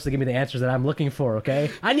good source to give me the answers that I'm looking for, okay?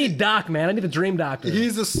 I need Doc, man. I need the Dream Doctor.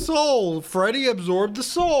 He's a soul. Freddy absorbed the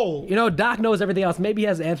soul. You know, Doc knows everything else. Maybe he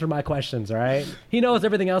has answered my questions, all right? He knows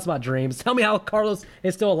everything else about dreams. Tell me how Carlos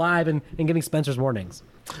is still alive and getting Spencer's warnings.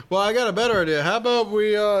 Well, I got a better idea. How about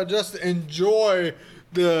we just enjoy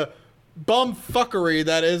the bumfuckery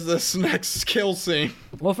that is this next kill scene?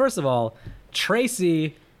 Well, first of all,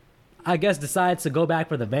 Tracy, I guess, decides to go back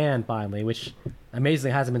for the van finally, which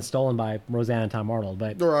amazingly hasn't been stolen by Roseanne and Tom Arnold.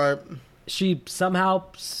 But Right. she somehow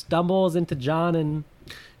stumbles into John and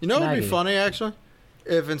You know what would be Maggie. funny, actually?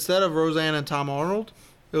 If instead of Roseanne and Tom Arnold,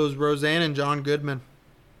 it was Roseanne and John Goodman.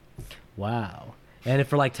 wow. And if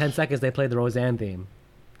for like 10 seconds they played the Roseanne theme,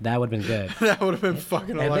 that would have been good. That would have been fucking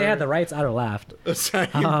If hilarious. they had the rights, I'd have laughed.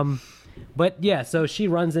 Same. But yeah, so she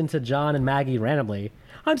runs into John and Maggie randomly.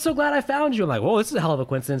 I'm so glad I found you. I'm like, whoa, this is a hell of a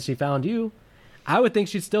coincidence she found you. I would think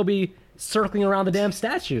she'd still be circling around the damn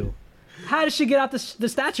statue. How did she get out the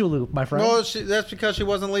statue loop, my friend? Well, that's because she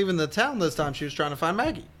wasn't leaving the town this time. She was trying to find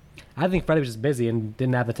Maggie. I think Freddie was just busy and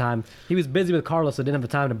didn't have the time. He was busy with Carlos, so didn't have the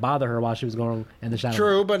time to bother her while she was going in the shadow.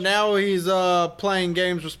 True, but now he's playing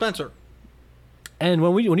games with Spencer. And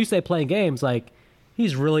when you say playing games, like,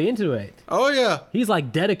 he's really into it. Oh yeah, He's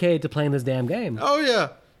like dedicated to playing this damn game. oh yeah.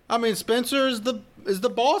 I mean, Spencer is the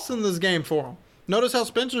boss in this game for him. Notice how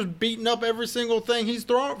Spencer's beating up every single thing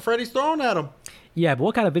Freddy's throwing at him. Yeah, but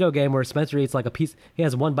what kind of video game where Spencer eats like a piece? He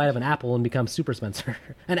has one bite of an apple and becomes Super Spencer.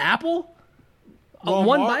 An apple? Well,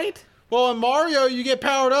 One bite? Well, in Mario, you get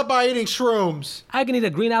powered up by eating shrooms. I can eat a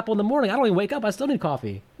green apple in the morning. I don't even wake up. I still need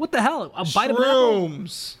coffee. What the hell? A bite of an apple?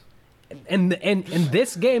 Shrooms. And in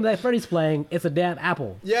this game that Freddy's playing, it's a damn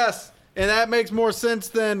apple. Yes, and that makes more sense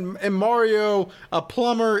than in Mario, a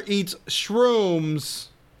plumber eats shrooms.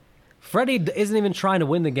 Freddy isn't even trying to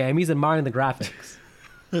win the game. He's admiring the graphics.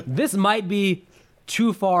 This might be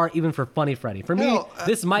too far even for funny Freddy. For me, Hell,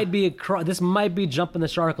 this might be jumping the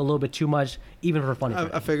shark a little bit too much even for funny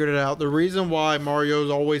Freddy. I figured it out. The reason why Mario's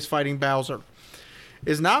always fighting Bowser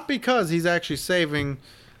is not because he's actually saving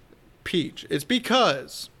Peach. It's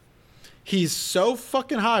because he's so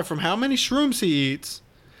fucking high from how many shrooms he eats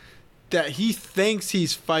that he thinks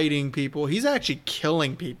he's fighting people. He's actually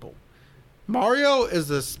killing people. Mario is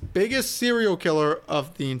the biggest serial killer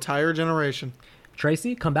of the entire generation.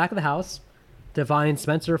 Tracy, come back to the house to find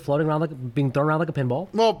Spencer floating around being thrown around like a pinball.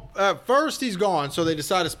 Well, at first he's gone, so they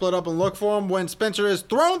decide to split up and look for him when Spencer is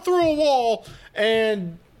thrown through a wall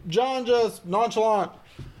and John just nonchalant,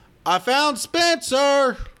 I found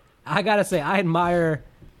Spencer! I gotta say, I admire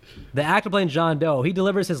the actor playing John Doe. He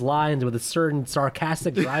delivers his lines with a certain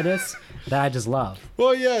sarcastic dryness that I just love.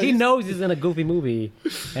 Well, yeah. He knows he's in a goofy movie,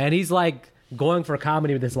 and he's like going for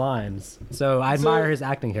comedy with his lines. So I admire his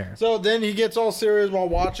acting here. So then he gets all serious while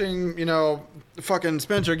watching, fucking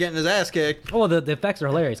Spencer getting his ass kicked. Oh, the effects are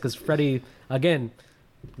hilarious because Freddy, again,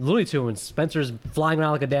 Looney Tunes, Spencer's flying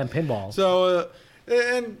around like a damn pinball. So,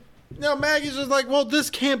 Maggie's just like, well, this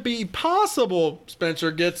can't be possible.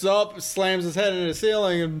 Spencer gets up, slams his head into the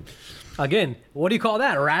ceiling, and Again, what do you call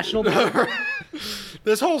that? Irrational?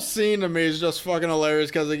 this whole scene to me is just fucking hilarious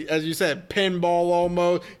because, as you said, pinball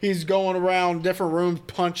almost. He's going around different rooms,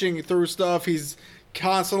 punching through stuff. He's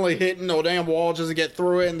constantly hitting the damn wall just to get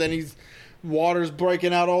through it, and then he's Water's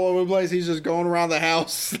breaking out all over the place. He's just going around the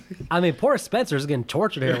house. I mean, poor Spencer's getting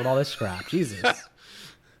tortured here with all this crap. Jesus. At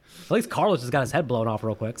least Carlos just got his head blown off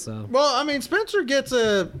real quick. So. Well, I mean, Spencer gets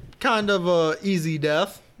a kind of a easy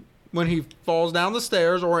death when he falls down the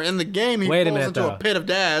stairs, or in the game he falls into a pit of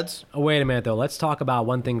dads. Oh, wait a minute, though. Let's talk about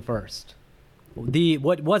one thing first.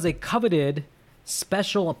 What was a coveted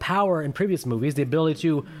special power in previous movies, the ability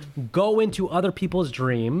to go into other people's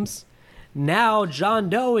dreams. Now John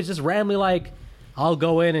Doe is just randomly like, I'll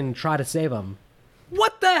go in and try to save him.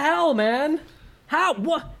 What the hell, man? How?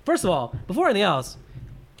 What? First of all, before anything else,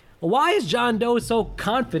 why is John Doe so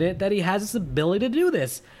confident that he has this ability to do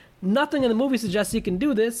this? Nothing in the movie suggests he can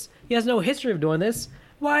do this. He has no history of doing this.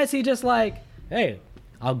 Why is he just like, hey,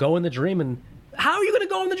 I'll go in the dream and... How are you going to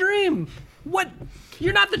go in the dream? What?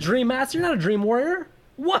 You're not the dream master. You're not a dream warrior.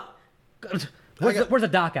 What? Where's the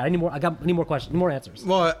doc at? I need more questions. More answers.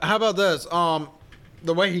 Well, how about this?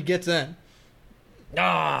 The way he gets in.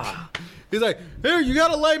 He's like, here, you got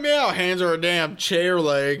to lay me out. Hands her a damn chair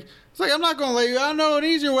leg. It's like, I'm not going to lay you out. I know an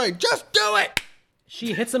easier way. Just do it.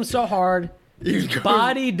 She hits him so hard, his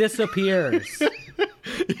body disappears.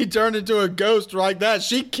 He turned into a ghost like that.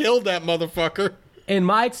 She killed that motherfucker. In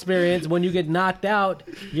my experience, when you get knocked out,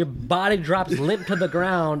 your body drops limp to the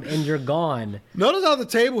ground and you're gone. Notice how the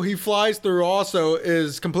table he flies through also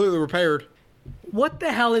is completely repaired. What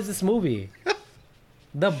the hell is this movie?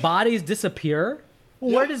 The bodies disappear?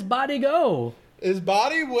 Where does body go? His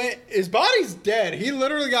body's dead. He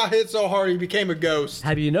literally got hit so hard he became a ghost.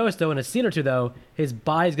 Have you noticed, though, in a scene or two, though, his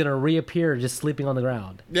body's going to reappear just sleeping on the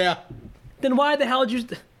ground? Yeah. Then why'd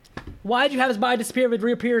you have his body disappear if it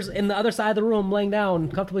reappears in the other side of the room, laying down,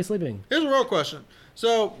 comfortably sleeping? Here's a real question.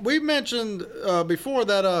 So we mentioned before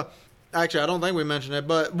that, actually, I don't think we mentioned it,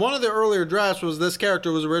 but one of the earlier drafts was this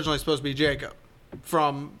character was originally supposed to be Jacob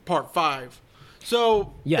from part 5.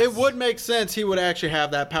 So yes. It would make sense he would actually have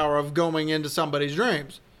that power of going into somebody's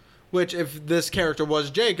dreams, which if this character was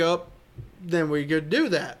Jacob, then we could do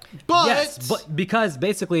that. But yes, but because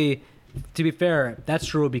basically, to be fair, that's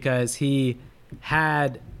true because he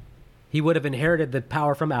would have inherited the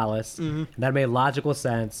power from Alice. Mm-hmm. And that made logical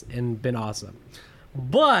sense and been awesome.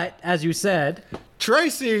 But as you said,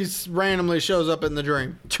 Tracy randomly shows up in the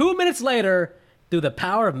dream 2 minutes later through the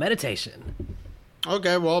power of meditation.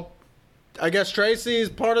 Okay, well, I guess Tracy is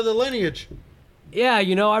part of the lineage. Yeah,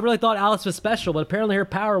 I really thought Alice was special, but apparently her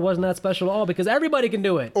power wasn't that special at all because everybody can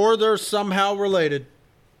do it. Or they're somehow related.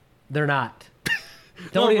 They're not.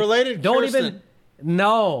 Related. Don't Kirsten. even.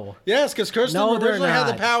 No. Yes, because Kristen originally had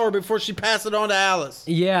the power before she passed it on to Alice.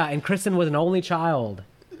 Yeah, and Kristen was an only child.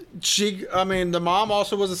 The mom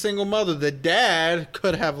also was a single mother. The dad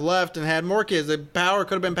could have left and had more kids. The power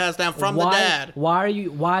could have been passed down from the dad.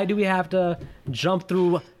 Why do we have to jump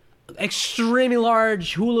through extremely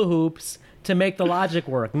large hula hoops to make the logic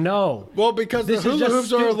work? No. Well, because the hula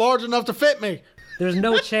hoops are large enough to fit me. There's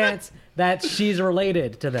no chance that she's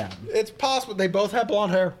related to them. It's possible. They both have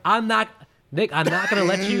blonde hair. Nick, I'm not going to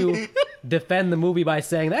let you defend the movie by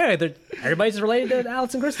saying, hey, everybody's related to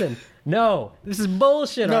Alice and Kristen. No, this is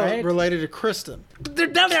bullshit, all right? Related to Kristen. They're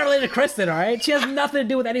definitely not related to Kristen, all right? She has nothing to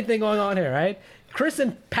do with anything going on here, right?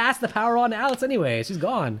 Kristen passed the power on to Alice anyway. She's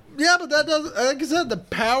gone. Yeah, but that doesn't... Like I said, the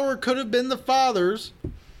power could have been the father's.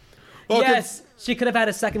 Well, yes, she could have had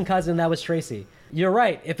a second cousin. That was Tracy. You're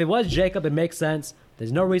right. If it was Jacob, it makes sense.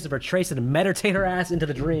 There's no reason for Tracy to meditate her ass into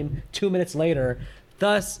the dream 2 minutes later,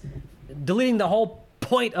 thus deleting the whole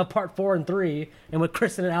point of part 4 and 3 and what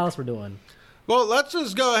Kristen and Alice were doing. Well, let's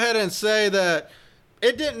just go ahead and say that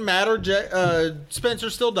it didn't matter. Spencer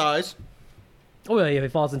still dies. Oh, yeah, if he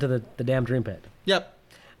falls into the damn dream pit. Yep.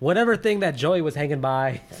 Whatever thing that Joey was hanging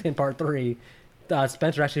by in part 3,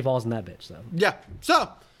 Spencer actually falls in that bitch. So. Yeah. So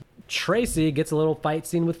Tracy gets a little fight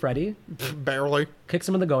scene with Freddy. Barely. Kicks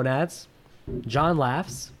him in the gonads. John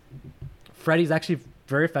laughs. Freddy's actually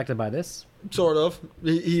very affected by this. Sort of.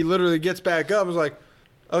 He literally gets back up and is like,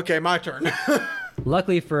 okay, my turn.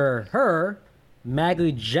 Luckily for her,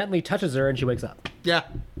 Maggie gently touches her and she wakes up. Yeah.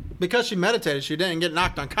 Because she meditated, she didn't get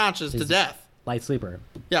knocked unconscious to death. Light sleeper.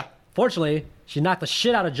 Yeah. Fortunately, she knocked the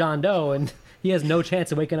shit out of John Doe and he has no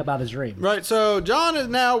chance of waking up out of his dream. Right, so John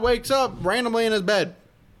now wakes up randomly in his bed,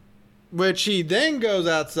 which he then goes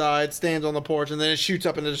outside, stands on the porch, and then it shoots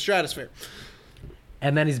up into the stratosphere.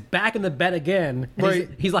 And then he's back in the bed again. Right.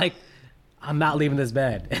 He's like, I'm not leaving this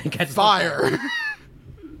bed. And he catches fire.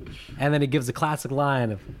 And then he gives the classic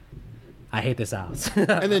line of, I hate this house.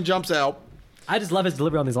 And then jumps out. I just love his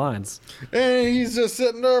delivery on these lines. And he's just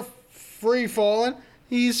sitting there free falling.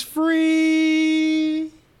 He's free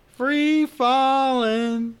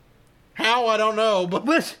falling. How, I don't know, but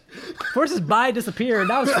Which, first his body disappeared.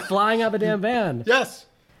 Now it's flying out the damn van. yes.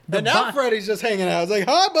 And now Freddy's just hanging out. It's like,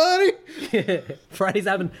 hi, buddy. Freddy's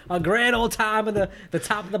having a grand old time in the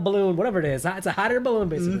top of the balloon, whatever it is. It's a hot air balloon,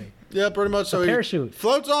 basically. Yeah, pretty much. So parachute. He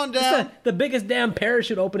floats on down. It's the biggest damn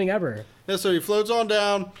parachute opening ever. Yeah, so he floats on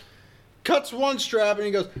down, cuts one strap, and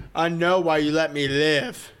he goes, I know why you let me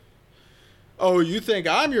live. Oh, you think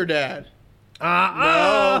I'm your dad?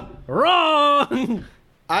 Wrong!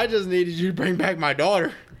 I just needed you to bring back my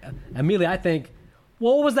daughter. Immediately, I think,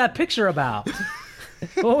 well, what was that picture about?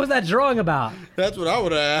 What was that drawing about? That's what I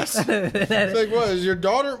would have asked. It's like, what, was your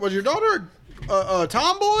daughter a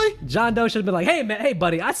tomboy? John Doe should have been like, hey, man, hey,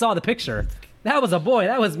 buddy, I saw the picture. That was a boy.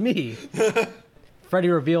 That was me. Freddy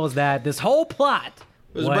reveals that this whole plot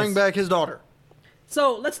was to bring back his daughter.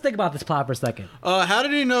 So let's think about this plot for a second. How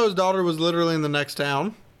did he know his daughter was literally in the next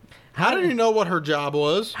town? How did he know what her job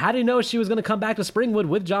was? How did he know she was going to come back to Springwood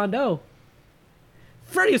with John Doe?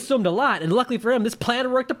 Freddy assumed a lot, and luckily for him, this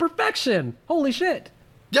plan worked to perfection. Holy shit.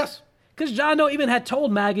 Yes. Because John Doe even had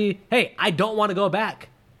told Maggie, hey, I don't want to go back.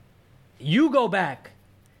 You go back.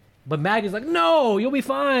 But Maggie's like, no, you'll be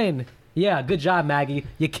fine. Yeah, good job, Maggie.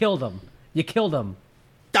 You killed him. You killed him.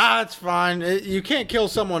 That's fine. You can't kill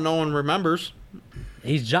someone no one remembers.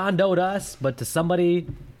 He's John Doe to us, but to somebody,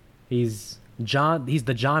 he's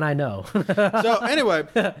the John I know. So anyway,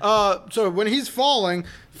 so when he's falling,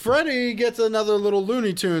 Freddy gets another little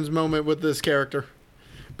Looney Tunes moment with this character.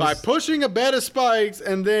 By pushing a bed of spikes,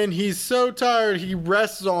 and then he's so tired he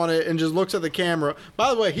rests on it and just looks at the camera.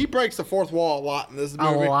 By the way, he breaks the fourth wall a lot in this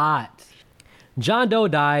movie. A lot. John Doe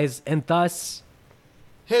dies, and thus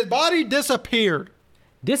his body disappears,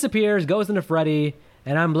 goes into Freddy,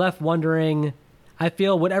 and I'm left wondering, I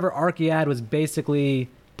feel whatever arc he had was basically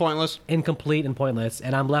pointless, incomplete, and pointless,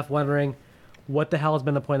 and I'm left wondering what the hell has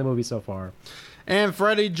been the point of the movie so far. And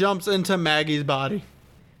Freddy jumps into Maggie's body.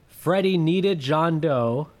 Freddy needed John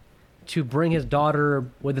Doe to bring his daughter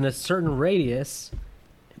within a certain radius.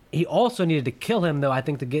 He also needed to kill him, though, I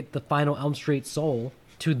think, to get the final Elm Street soul,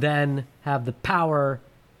 to then have the power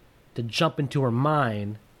to jump into her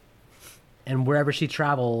mind, and wherever she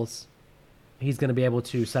travels, he's going to be able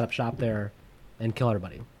to set up shop there and kill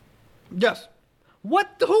everybody. Yes. What?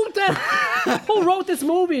 Who wrote this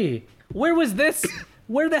movie? Where was this?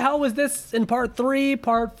 Where the hell was this in part 3,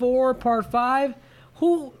 part 4, part 5?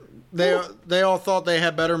 They all thought they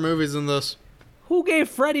had better movies than this. Who gave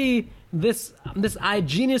Freddy this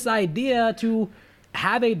genius idea to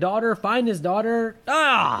have a daughter, find his daughter?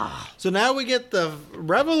 So now we get the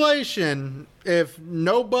revelation, if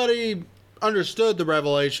nobody understood the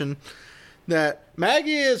revelation, that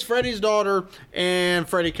Maggie is Freddy's daughter and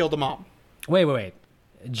Freddy killed the mom. Wait.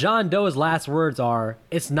 John Doe's last words are,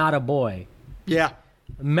 it's not a boy. Yeah.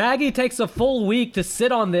 Maggie takes a full week to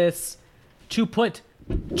sit on this, to put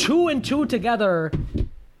 2 and 2 together,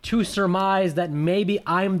 to surmise that maybe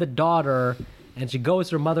I'm the daughter, and she goes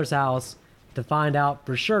to her mother's house to find out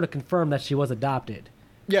for sure, to confirm that she was adopted.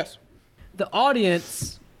 Yes. The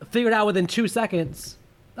audience figured out within 2 seconds,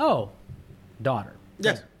 oh, daughter.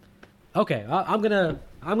 Yes. Okay, I'm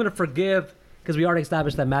gonna forgive, because we already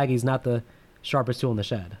established that Maggie's not the sharpest tool in the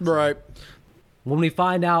shed. Right. When we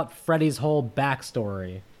find out Freddy's whole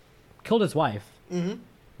backstory, killed his wife,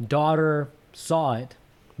 daughter saw it,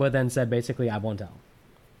 but then said basically, I won't tell.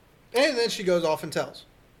 And then she goes off and tells.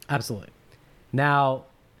 Absolutely. Now,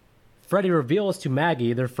 Freddy reveals to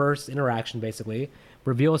Maggie, their first interaction basically,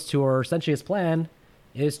 reveals to her essentially his plan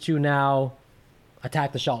is to now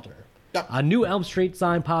attack the shelter. Yep. A new Elm Street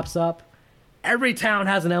sign pops up. Every town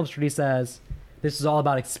has an Elm Street, he says. This is all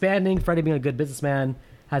about expanding. Freddy, being a good businessman,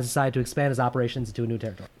 has decided to expand his operations into a new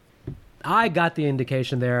territory. I got the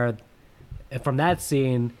indication there from that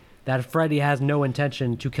scene that Freddy has no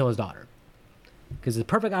intention to kill his daughter. Because it's a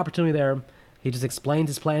perfect opportunity there. He just explains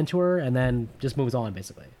his plan to her and then just moves on,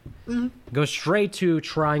 basically. Goes straight to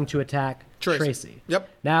trying to attack Tracy. Yep.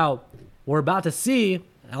 Now, we're about to see,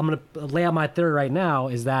 I'm going to lay out my theory right now,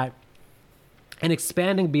 is that in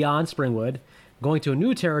expanding beyond Springwood, going to a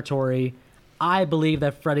new territory, I believe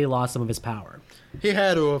that Freddy lost some of his power. He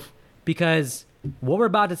had to have. Because what we're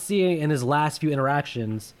about to see in his last few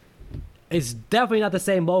interactions is definitely not the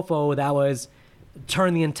same mofo that was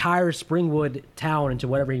turn the entire Springwood town into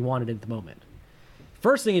whatever he wanted at the moment.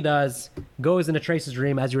 First thing he does, goes into Tracy's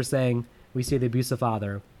dream. As you were saying, we see the abusive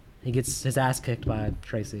father. He gets his ass kicked by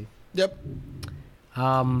Tracy. Yep.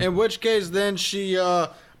 In which case, then she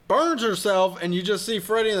burns herself, and you just see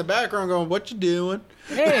Freddy in the background going, "What you doing?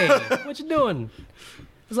 Hey, what you doing?"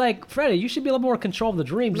 It's like, Freddy, you should be a little more control of the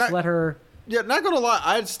dream. Just let her... Yeah, not gonna lie,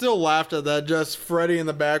 I still laughed at that. Just Freddy in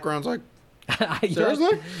the background's like,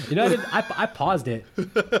 Seriously? I paused it.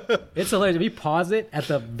 It's hilarious. If you pause it at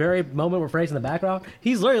the very moment where Freddy's in the background,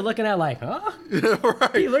 he's literally looking at like, huh?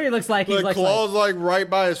 Right. He literally looks like he's Like like, claws like right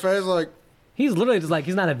by his face, like he's literally just like,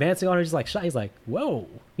 he's not advancing on her. He's like, he's like, whoa.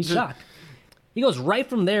 He's shocked. He goes right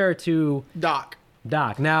from there to Doc.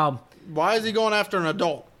 Doc. Now, Why is he going after an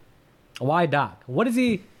adult? why Doc? What is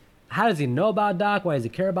he? How does he know about Doc? Why does he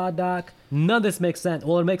care about Doc? None of this makes sense.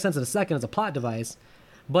 Well, it makes sense in a second as a plot device,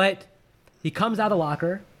 but he comes out of the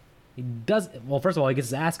locker. He does well. First of all, he gets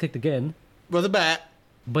his ass kicked again. With a bat.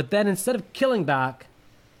 But then instead of killing Doc,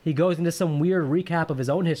 he goes into some weird recap of his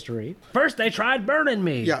own history. First, they tried burning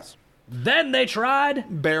me. Yes. Then they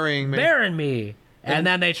tried Burying me. burying me, and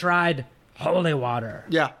then they tried holy water.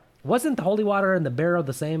 Yeah. Wasn't the holy water and the barrel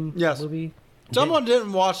the same Yes. movie? Someone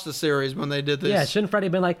didn't watch the series when they did this. Yeah, shouldn't Freddy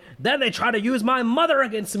have been like, then they try to use my mother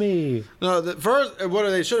against me? No, first, what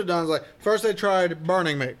they should have done is like, first they tried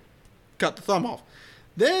burning me, cut the thumb off.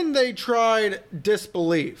 Then they tried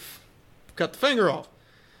disbelief, cut the finger off,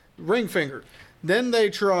 ring finger. Then they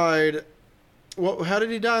tried, what? How did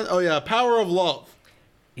he die? Oh yeah, power of love.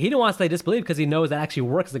 He didn't want to say disbelief because he knows that actually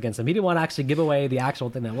works against him. He didn't want to actually give away the actual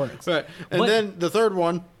thing that works. Right, and But- then the third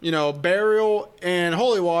one, burial and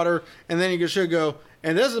holy water, and then you should go.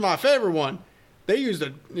 And this is my favorite one. They used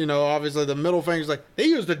obviously the middle finger's like they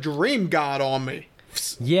used a dream god on me.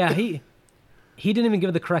 Yeah, he didn't even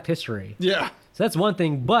give the correct history. Yeah. So that's one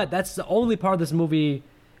thing, but that's the only part of this movie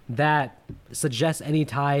that suggests any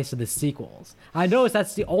ties to the sequels. I noticed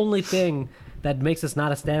that's the only thing that makes this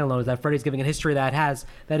not a standalone, is that Freddy's giving a history that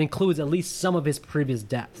includes at least some of his previous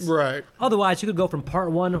deaths. Right. Otherwise, you could go from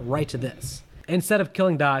part one right to this. Instead of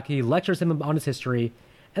killing Doc, he lectures him on his history,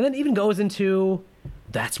 and then even goes into,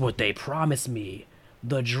 that's what they promised me,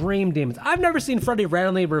 the dream demons. I've never seen Freddy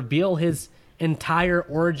randomly reveal his entire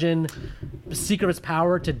origin, secret of his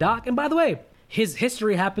power to Doc. And by the way, his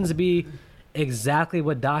history happens to be exactly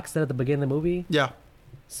what Doc said at the beginning of the movie. Yeah.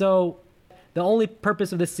 So the only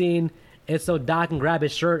purpose of this scene is so Doc can grab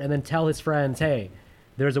his shirt and then tell his friends, hey,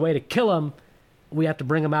 there's a way to kill him. We have to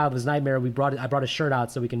bring him out of his nightmare. I brought his shirt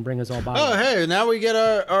out so we can bring his whole body. Oh, hey, now we get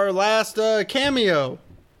our last cameo.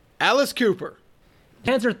 Alice Cooper.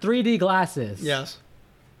 Cancer 3D glasses. Yes.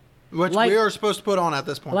 Which Like- we are supposed to put on at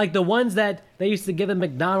this point. Like the ones that they used to give in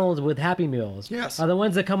McDonald's with Happy Meals. Yes. Are the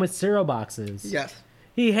ones that come with cereal boxes. Yes.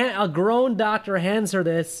 A grown doctor hands her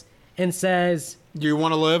this and says, Do you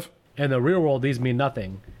want to live? in the real world, these mean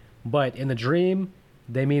nothing. But in the dream,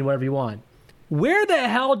 they mean whatever you want. Where the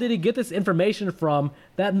hell did he get this information from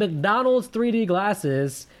that McDonald's 3D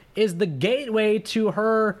glasses is the gateway to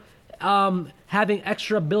her having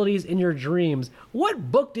extra abilities in your dreams?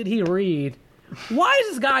 What book did he read? Why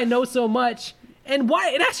does this guy know so much? And why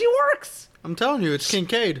it actually works? I'm telling you, it's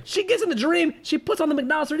Kincaid. She gets in the dream, she puts on the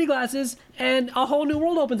McDonald's 3D glasses, and a whole new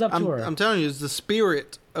world opens up to her. I'm telling you, it's the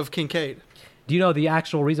spirit of Kincaid. Do you know the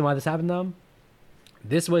actual reason why this happened, though?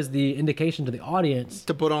 This was the indication to the audience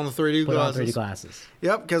To put on the 3D put glasses. on 3D glasses.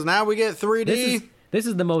 Yep, because now we get 3D. This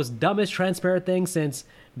is the most dumbest transparent thing since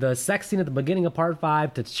the sex scene at the beginning of part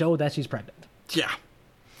 5 to show that she's pregnant. Yeah.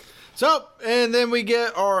 So, and then we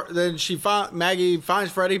get Maggie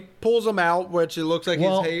finds Freddy, pulls him out, which it looks like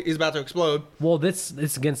he's about to explode. Well, this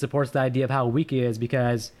again supports the idea of how weak he is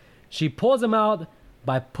because she pulls him out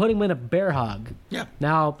by putting him in a bear hug. Yeah.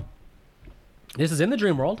 Now, this is in the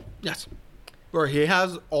dream world. Yes. Where he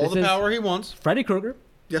has all This the is- power he wants. Freddy Krueger,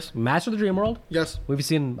 Yes. master of the dream world. Yes. We've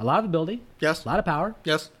seen a lot of ability, Yes. a lot of power.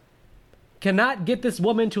 Yes. Cannot get this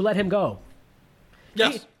woman to let him go.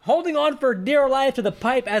 Yes. He- holding on for dear life to the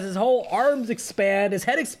pipe as his whole arms expand, his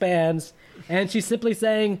head expands, and she's simply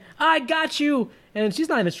saying, I got you. And she's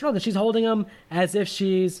not even struggling. She's holding him as if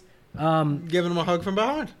she's, Giving him a hug from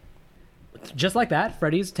behind. just like that,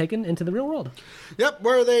 Freddy's taken into the real world. Yep,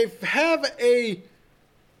 where they have a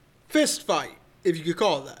fist fight, if you could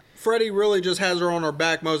call it that. Freddy really just has her on her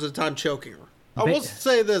back most of the time, choking her. I will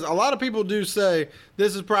say this. A lot of people do say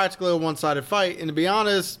this is practically a one-sided fight. And to be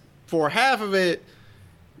honest, for half of it,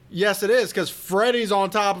 yes, it is. Because Freddy's on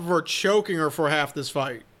top of her, choking her for half this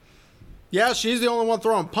fight. Yeah, she's the only one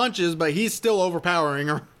throwing punches, but he's still overpowering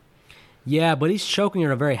her. Yeah, but he's choking her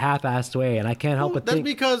in a very half-assed way, and I can't help but That's think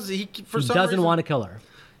because he he doesn't want to kill her.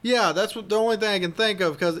 Yeah, that's the only thing I can think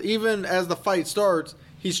of, because even as the fight starts,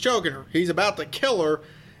 he's choking her. He's about to kill her,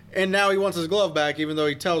 and now he wants his glove back, even though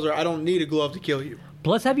he tells her, I don't need a glove to kill you.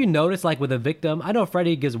 Plus, have you noticed, like with a victim, I know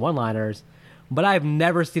Freddy gives one-liners, but I've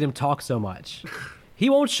never seen him talk so much. He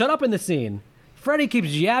won't shut up in the scene. Freddy keeps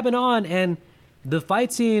yabbing on, and the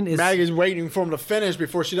fight scene is... Maggie's waiting for him to finish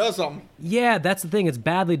before she does something. Yeah, that's the thing. It's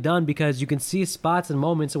badly done because you can see spots and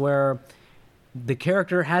moments where the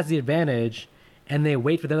character has the advantage, and they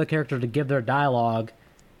wait for the other character to give their dialogue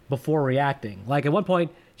before reacting. Like at one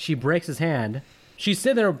point, she breaks his hand. She's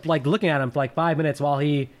sitting there like looking at him for like 5 minutes while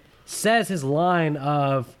he says his line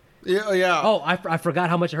of, Yeah. "Oh, I forgot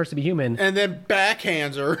how much it hurts to be human." And then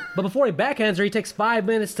backhands her. But before he backhands her, he takes 5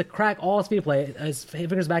 minutes to crack all his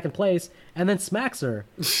fingers back in place, and then smacks her.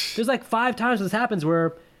 There's like 5 times this happens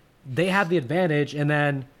where they have the advantage, and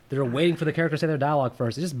then they're waiting for the character to say their dialogue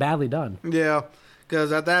first. It's just badly done. Yeah,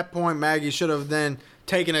 because at that point, Maggie should have then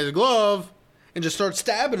taken his glove and just started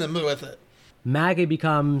stabbing him with it. Maggie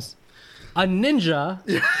becomes a ninja.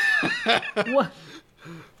 What?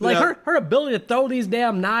 Like Yeah. her ability to throw these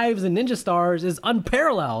damn knives and ninja stars is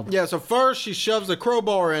unparalleled. Yeah, so first she shoves a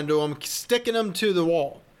crowbar into him, sticking him to the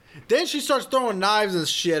wall. Then she starts throwing knives and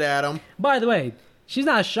shit at him. By the way, she's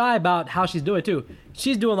not shy about how she's doing it too.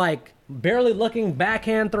 She's doing like barely looking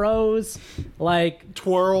backhand throws. Like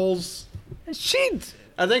Twirls.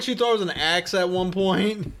 I think she throws an axe at one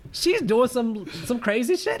point. she's doing some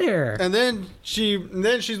crazy shit here. And then she's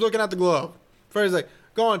looking at the glove. Freddy's like,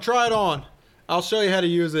 go on, try it on. I'll show you how to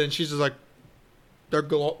use it. And she's just like, they're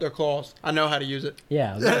claws. I know how to use it.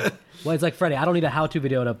 Yeah. Well, it's like Freddy. I don't need a how-to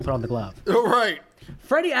video to put on the glove. Right.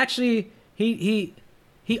 Freddy actually he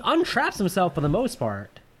untraps himself for the most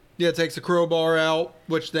part. Yeah, takes the crowbar out,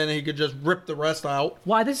 which then he could just rip the rest out.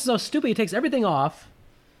 Why this is so stupid? He takes everything off,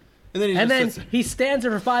 And then he and just then sits he stands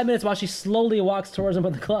there for 5 minutes while she slowly walks towards him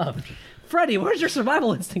with the glove. Freddy, where's your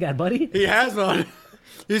survival instinct at, buddy? He has none.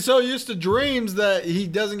 He's so used to dreams that he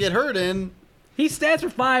doesn't get hurt in. He stands for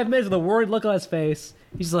 5 minutes with a worried look on his face.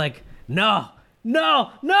 He's like, no.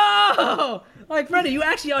 Like, Freddy, you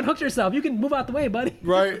actually unhooked yourself. You can move out the way, buddy.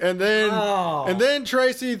 Right, and then Oh. and then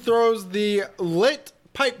Tracy throws the lit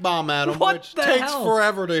pipe bomb at him, What which the takes hell?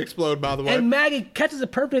 forever to explode, by the way. And Maggie catches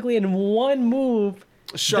it perfectly in one move.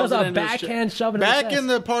 Shoves does it a into his backhand chest. shove in Back his chest. in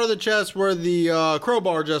the part of the chest where the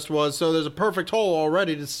crowbar just was, so there's a perfect hole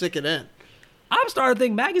already to stick it in. I'm starting to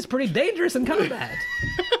think Maggie's pretty dangerous in combat.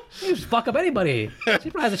 She can fuck up anybody. She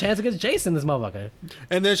probably has a chance against Jason, this motherfucker.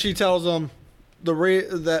 And then she tells him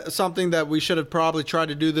that something that we should have probably tried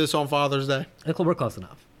to do this on Father's Day. We're close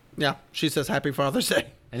enough. Yeah, she says Happy Father's Day.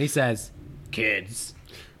 And he says, kids.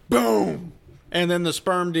 Boom! And then the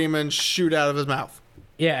sperm demons shoot out of his mouth.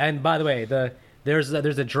 Yeah, and by the way, there's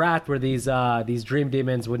a draft where these dream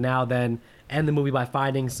demons would now then end the movie by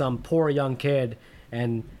finding some poor young kid,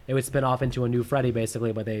 and it would spin off into a new Freddy,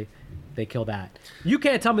 basically, but they kill that. You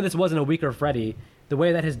can't tell me this wasn't a weaker Freddy, the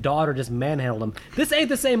way that his daughter just manhandled him. This ain't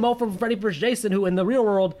the same Mo from Freddy vs. Jason, who in the real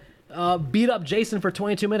world beat up Jason for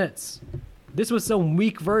 22 minutes. This was some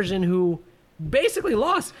weak version who basically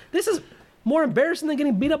lost. This is more embarrassing than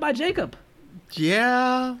getting beat up by Jacob.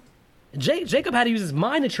 Yeah. Jacob had to use his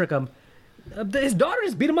mind to trick him. His daughter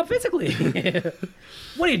just beat him up physically.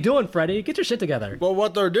 What are you doing, Freddy? Get your shit together. Well,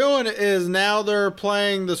 what they're doing is now they're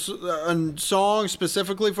playing a song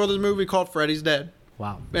specifically for this movie called Freddy's Dead.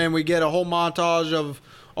 Wow. And we get a whole montage of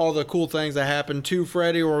all the cool things that happened to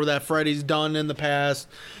Freddy or that Freddy's done in the past.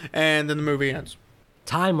 And then the movie ends.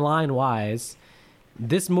 Timeline-wise,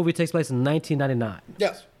 this movie takes place in 1999.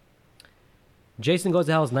 Yes. Jason Goes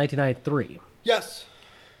to Hell is 1993. Yes.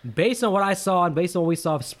 Based on what I saw and based on what we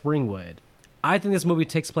saw of Springwood, I think this movie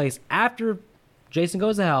takes place after Jason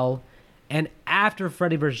Goes to Hell and after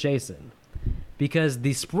Freddy vs. Jason. Because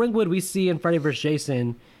the Springwood we see in Freddy vs.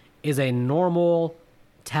 Jason is a normal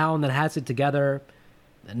town that has it together.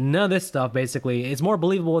 None of this stuff, basically. It's more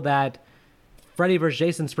believable that Freddy vs.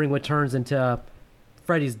 Jason Springwood turns into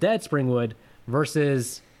Freddy's Dead Springwood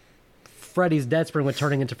versus Freddy's Dead Springwood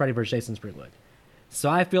turning into Freddy vs. Jason Springwood. So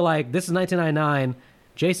I feel like this is 1999.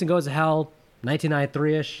 Jason Goes to Hell,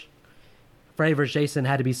 1993-ish. Freddy vs. Jason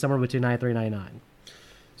had to be somewhere between 93 and 99.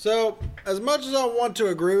 So, as much as I want to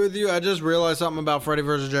agree with you, I just realized something about Freddy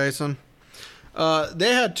vs. Jason.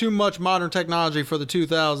 They had too much modern technology for the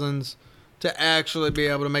 2000s to actually be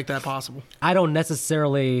able to make that possible. I don't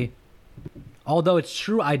necessarily, although it's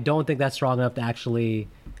true, I don't think that's strong enough to actually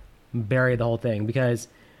bury the whole thing. Because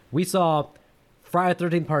we saw Friday the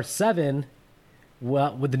 13th Part 7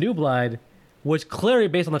 with the New Blood, which clearly,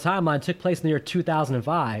 based on the timeline, took place in the year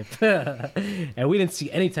 2005, and we didn't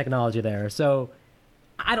see any technology there. So,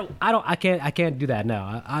 I can't do that.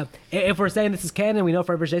 No, if we're saying this is canon, we know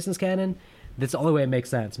Freddy vs. Jason's canon. That's the only way it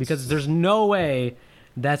makes sense because there's no way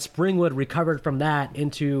that Springwood recovered from that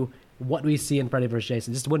into what we see in Freddy vs.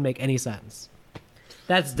 Jason. It just wouldn't make any sense.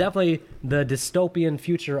 That's definitely the dystopian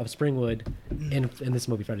future of Springwood in this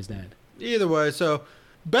movie, Freddy's Dead. Either way, so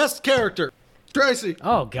best character, Tracy.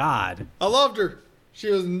 Oh God. I loved her. She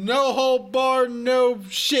was no hold bar, no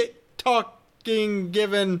shit talking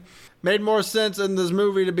given. made more sense in this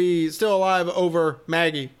movie to be still alive over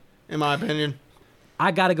Maggie, in my opinion.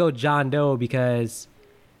 I gotta go John Doe because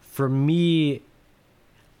for me,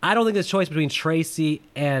 I don't think there's a choice between Tracy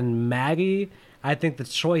and Maggie. I think the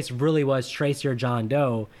choice really was Tracy or John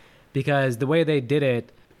Doe because the way they did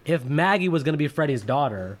it, if Maggie was going to be Freddy's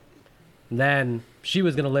daughter, then she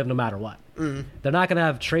was going to live no matter what. Mm. They're not going to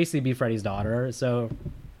have Tracy be Freddy's daughter. So,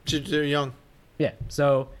 She's too young. yeah.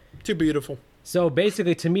 So Too beautiful.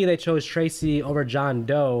 basically, to me, they chose Tracy over John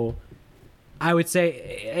Doe. I would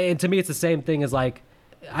say, and to me, it's the same thing as like,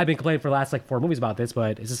 I've been complaining for the last like 4 movies about this,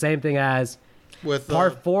 but it's the same thing as With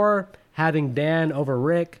Part 4 having Dan over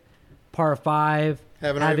Rick. Part 5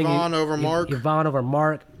 having Yvonne over Mark. Yvonne over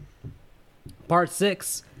Mark. Part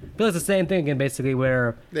 6 feels like the same thing again, basically,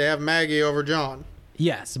 where They have Maggie over John.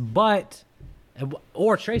 yes, but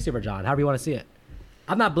or Tracy over John, however you want to see it.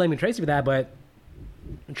 I'm not blaming Tracy for that, but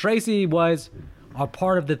Tracy was a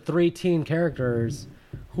part of the 3 teen characters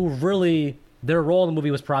who really their role in the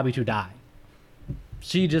movie was probably to die.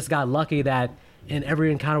 She just got lucky that in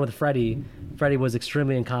every encounter with Freddy was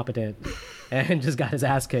extremely incompetent and just got his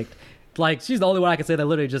ass kicked. Like, she's the only one I can say that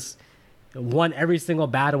literally just won every single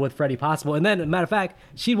battle with Freddy possible. And then, matter of fact,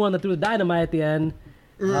 she won that threw the dynamite at the end.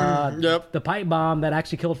 Yep. The pipe bomb that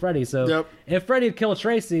actually killed Freddy. So Yep. if Freddy had killed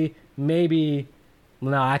Tracy, maybe...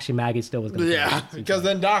 No, actually, Maggie still was going to Yeah, because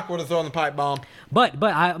then Doc would have thrown the pipe bomb. But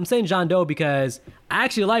I'm saying John Doe because I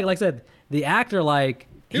actually like I said, the actor, like...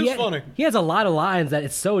 He was funny. He has a lot of lines that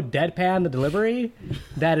it's so deadpan, the delivery,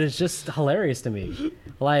 that is just hilarious to me.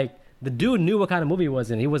 Like, the dude knew what kind of movie he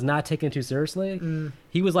was in. He was not taken too seriously.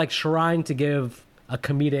 He was, like, trying to give a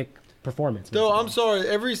comedic performance. Though, I'm sorry,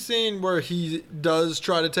 every scene where he does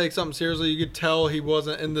try to take something seriously, you could tell he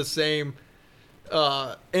wasn't in the same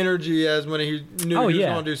energy as when he knew he was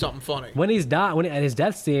going to do something funny. When he's at his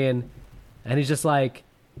death scene, and he's just like,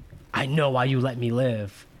 I know why you let me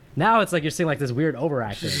live. Now it's like you're seeing like this weird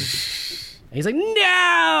overacting. And he's like,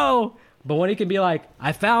 no! But when he can be like,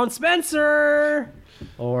 I found Spencer!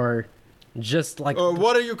 Or just like...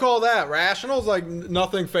 What do you call that? Rationals? Like,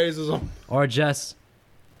 nothing phases him. Or just,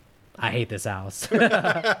 I hate this house.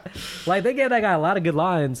 Like, they gave that guy a lot of good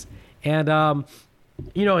lines. And,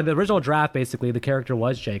 you know, in the original draft, basically, the character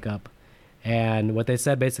was Jacob. And what they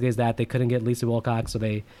said basically is that they couldn't get Lisa Wilcox, so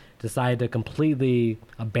they decided to completely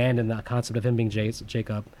abandon that concept of him being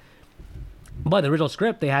Jacob. But in the original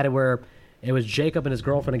script, they had it where it was Jacob and his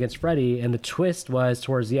girlfriend against Freddy, and the twist was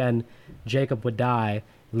towards the end, Jacob would die,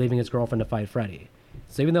 leaving his girlfriend to fight Freddy.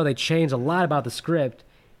 So even though they changed a lot about the script,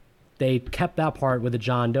 they kept that part with the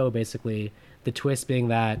John Doe, basically, the twist being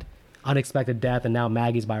that unexpected death, and now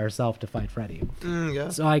Maggie's by herself to fight Freddy. Yeah.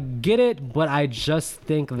 So I get it, but I just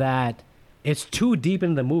think that it's too deep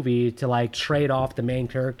into the movie to like trade off the main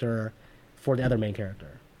character for the other main character.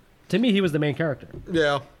 To me, he was the main character.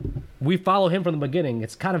 Yeah. We follow him from the beginning.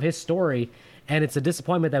 It's kind of his story, and it's a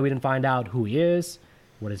disappointment that we didn't find out who he is,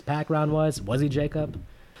 what his background was. Was he Jacob?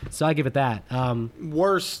 So I give it that.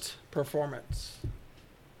 Worst performance.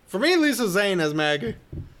 For me, Lisa Zane as Maggie.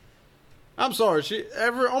 I'm sorry.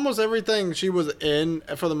 Almost everything she was in,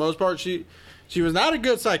 for the most part, she was not a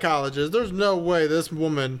good psychologist. There's no way this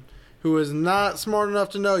woman, who is not smart enough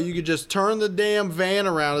to know you could just turn the damn van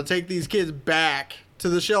around and take these kids back to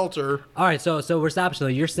the shelter. All right, so we're establishing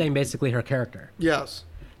that you're saying basically her character. Yes.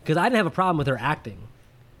 Because I didn't have a problem with her acting.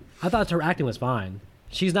 I thought her acting was fine.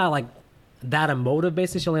 She's not like that emotive,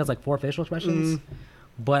 basically. She only has like 4 facial expressions.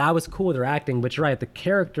 But I was cool with her acting. But you're right, the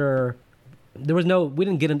character, there was no, we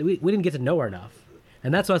didn't get to know her enough.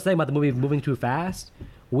 And that's what I was saying about the movie moving too fast.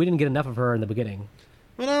 We didn't get enough of her in the beginning.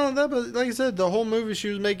 Well, not only that, but like I said, the whole movie she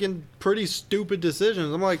was making pretty stupid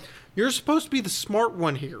decisions. I'm like, you're supposed to be the smart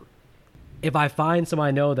one here. If I find someone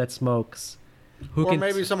I know that smokes, Or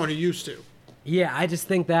maybe someone who used to. Yeah, I just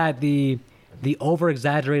think that the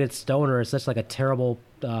over-exaggerated stoner is such like a terrible,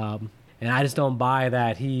 and I just don't buy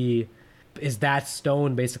that he is that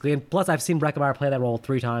stoned, basically. And plus, I've seen Breckenmeyer play that role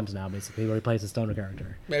 3 times now, basically, where he plays a stoner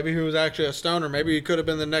character. Maybe he was actually a stoner. Maybe he could have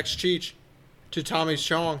been the next Cheech to Tommy's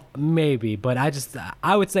Chong. Maybe, but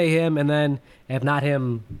I would say him, and then if not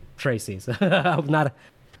him, Tracy. So not.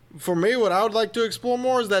 For me, what I would like to explore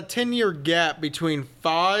more is that 10-year gap between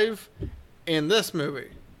 5 and this movie.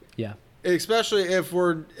 Yeah. Especially if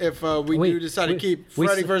we do decide to keep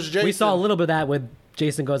Freddy versus Jason. We saw a little bit of that with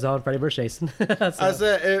Jason Goes Home, Freddy versus Jason. So. I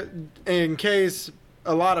said, in case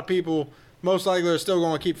a lot of people most likely are still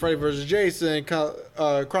going to keep Freddy versus Jason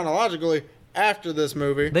chronologically after this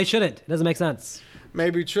movie. They shouldn't. It doesn't make sense.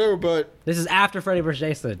 Maybe true, but This is after Freddy versus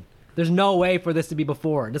Jason. There's no way for this to be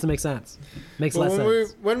before. It doesn't make sense. Makes less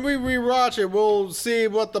sense. When we rewatch it, we'll see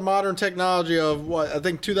what the modern technology of I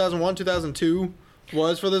think 2001, 2002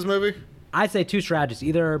 was for this movie. I'd say two strategies.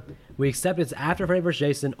 Either we accept it's after Freddy vs.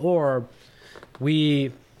 Jason, or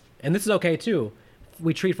we, and this is okay too,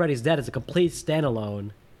 we treat Freddy's Dead as a complete standalone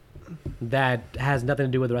that has nothing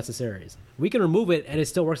to do with the rest of the series. We can remove it and it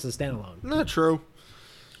still works as a standalone. Not true.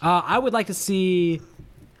 I would like to see,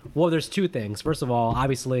 well, there's two things. First of all,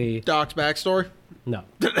 obviously... Doc's backstory? No.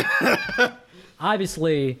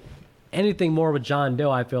 Obviously, anything more with John Doe,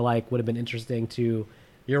 I feel like, would have been interesting to...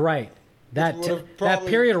 You're right. That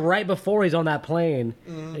period right before he's on that plane,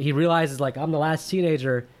 he realizes, like, I'm the last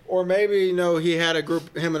teenager. Or maybe, he had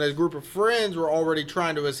him and his group of friends were already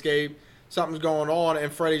trying to escape. Something's going on,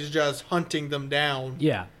 and Freddy's just hunting them down.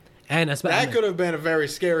 Yeah. And that could have been a very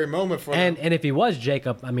scary moment for them. And if he was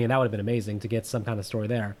Jacob, I mean, that would have been amazing to get some kind of story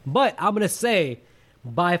there. But I'm going to say,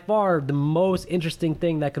 by far, the most interesting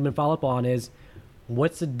thing that could have been followed up on is,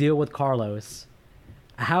 what's the deal with Carlos?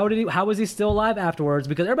 How was he still alive afterwards?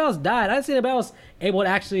 Because everybody else died. I didn't see anybody else able to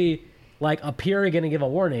actually, like, appear again and give a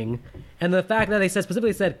warning. And the fact that they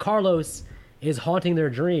specifically said Carlos is haunting their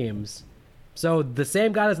dreams. So the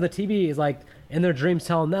same guy that's on the TV is, like, in their dreams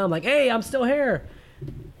telling them, like, hey, I'm still here.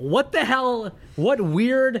 What the hell? What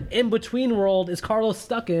weird in-between world is Carlos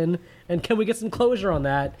stuck in? And can we get some closure on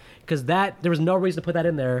that? Because there was no reason to put that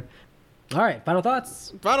in there. All right, final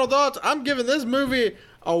thoughts? Final thoughts. I'm giving this movie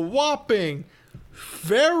a whopping,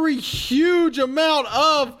 very huge amount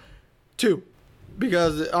of 2.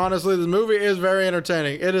 Because, honestly, this movie is very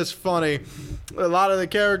entertaining. It is funny. A lot of the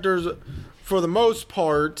characters, for the most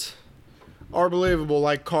part, are believable,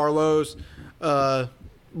 like Carlos,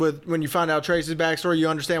 when you find out Tracy's backstory, you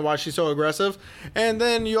understand why she's so aggressive. And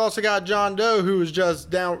then you also got John Doe,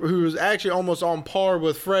 who's actually almost on par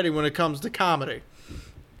with Freddy when it comes to comedy.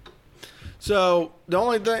 So the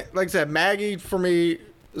only thing, like I said, Maggie for me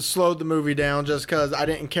slowed the movie down just because I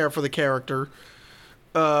didn't care for the character.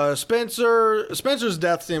 Spencer's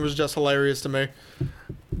death scene was just hilarious to me.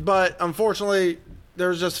 But unfortunately,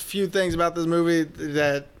 there's just a few things about this movie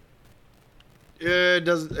that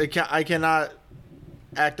I cannot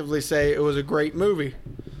actively say it was a great movie.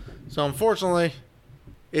 So unfortunately,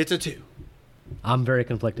 it's a 2. I'm very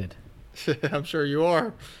conflicted. I'm sure you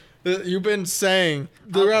are. You've been saying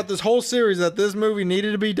throughout this whole series that this movie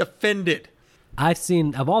needed to be defended. I've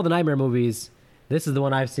seen, of all the Nightmare movies, this is the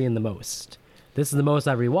one I've seen the most. This is the most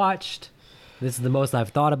I've rewatched. This is the most I've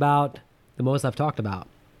thought about, the most I've talked about.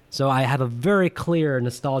 So I have a very clear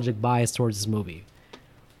nostalgic bias towards this movie.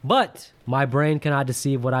 But my brain cannot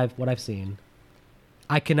deceive what I've seen.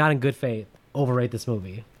 I cannot in good faith overrate this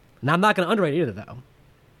movie. Now, I'm not going to underrate it either, though.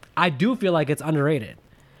 I do feel like it's underrated.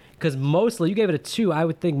 Because mostly, you gave it a 2. I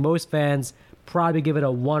would think most fans probably give it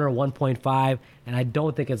a 1 or 1.5, and I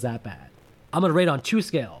don't think it's that bad. I'm going to rate on 2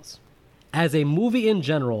 scales. As a movie in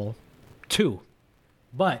general, 2.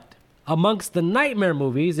 But amongst the Nightmare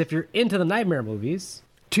movies, if you're into the Nightmare movies,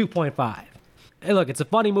 2.5. Hey, look, it's a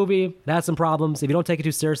funny movie. It has some problems. If you don't take it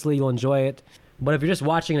too seriously, you'll enjoy it. But if you're just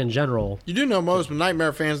watching it in general... You do know most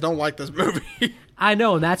Nightmare fans don't like this movie. I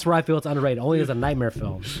know, and that's where I feel it's underrated, only as a Nightmare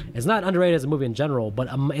film. It's not underrated as a movie in general, but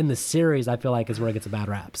in the series, I feel like is where it gets a bad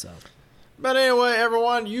rap. So, but anyway,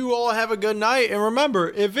 everyone, you all have a good night. And remember,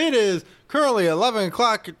 if it is currently 11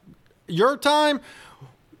 o'clock your time,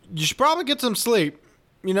 you should probably get some sleep.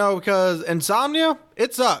 Because insomnia,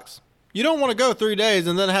 it sucks. You don't want to go 3 days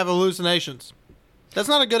and then have hallucinations. That's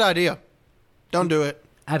not a good idea. Don't do it.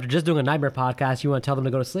 After just doing a Nightmare podcast, you want to tell them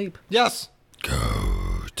to go to sleep? Yes.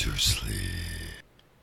 Go to sleep.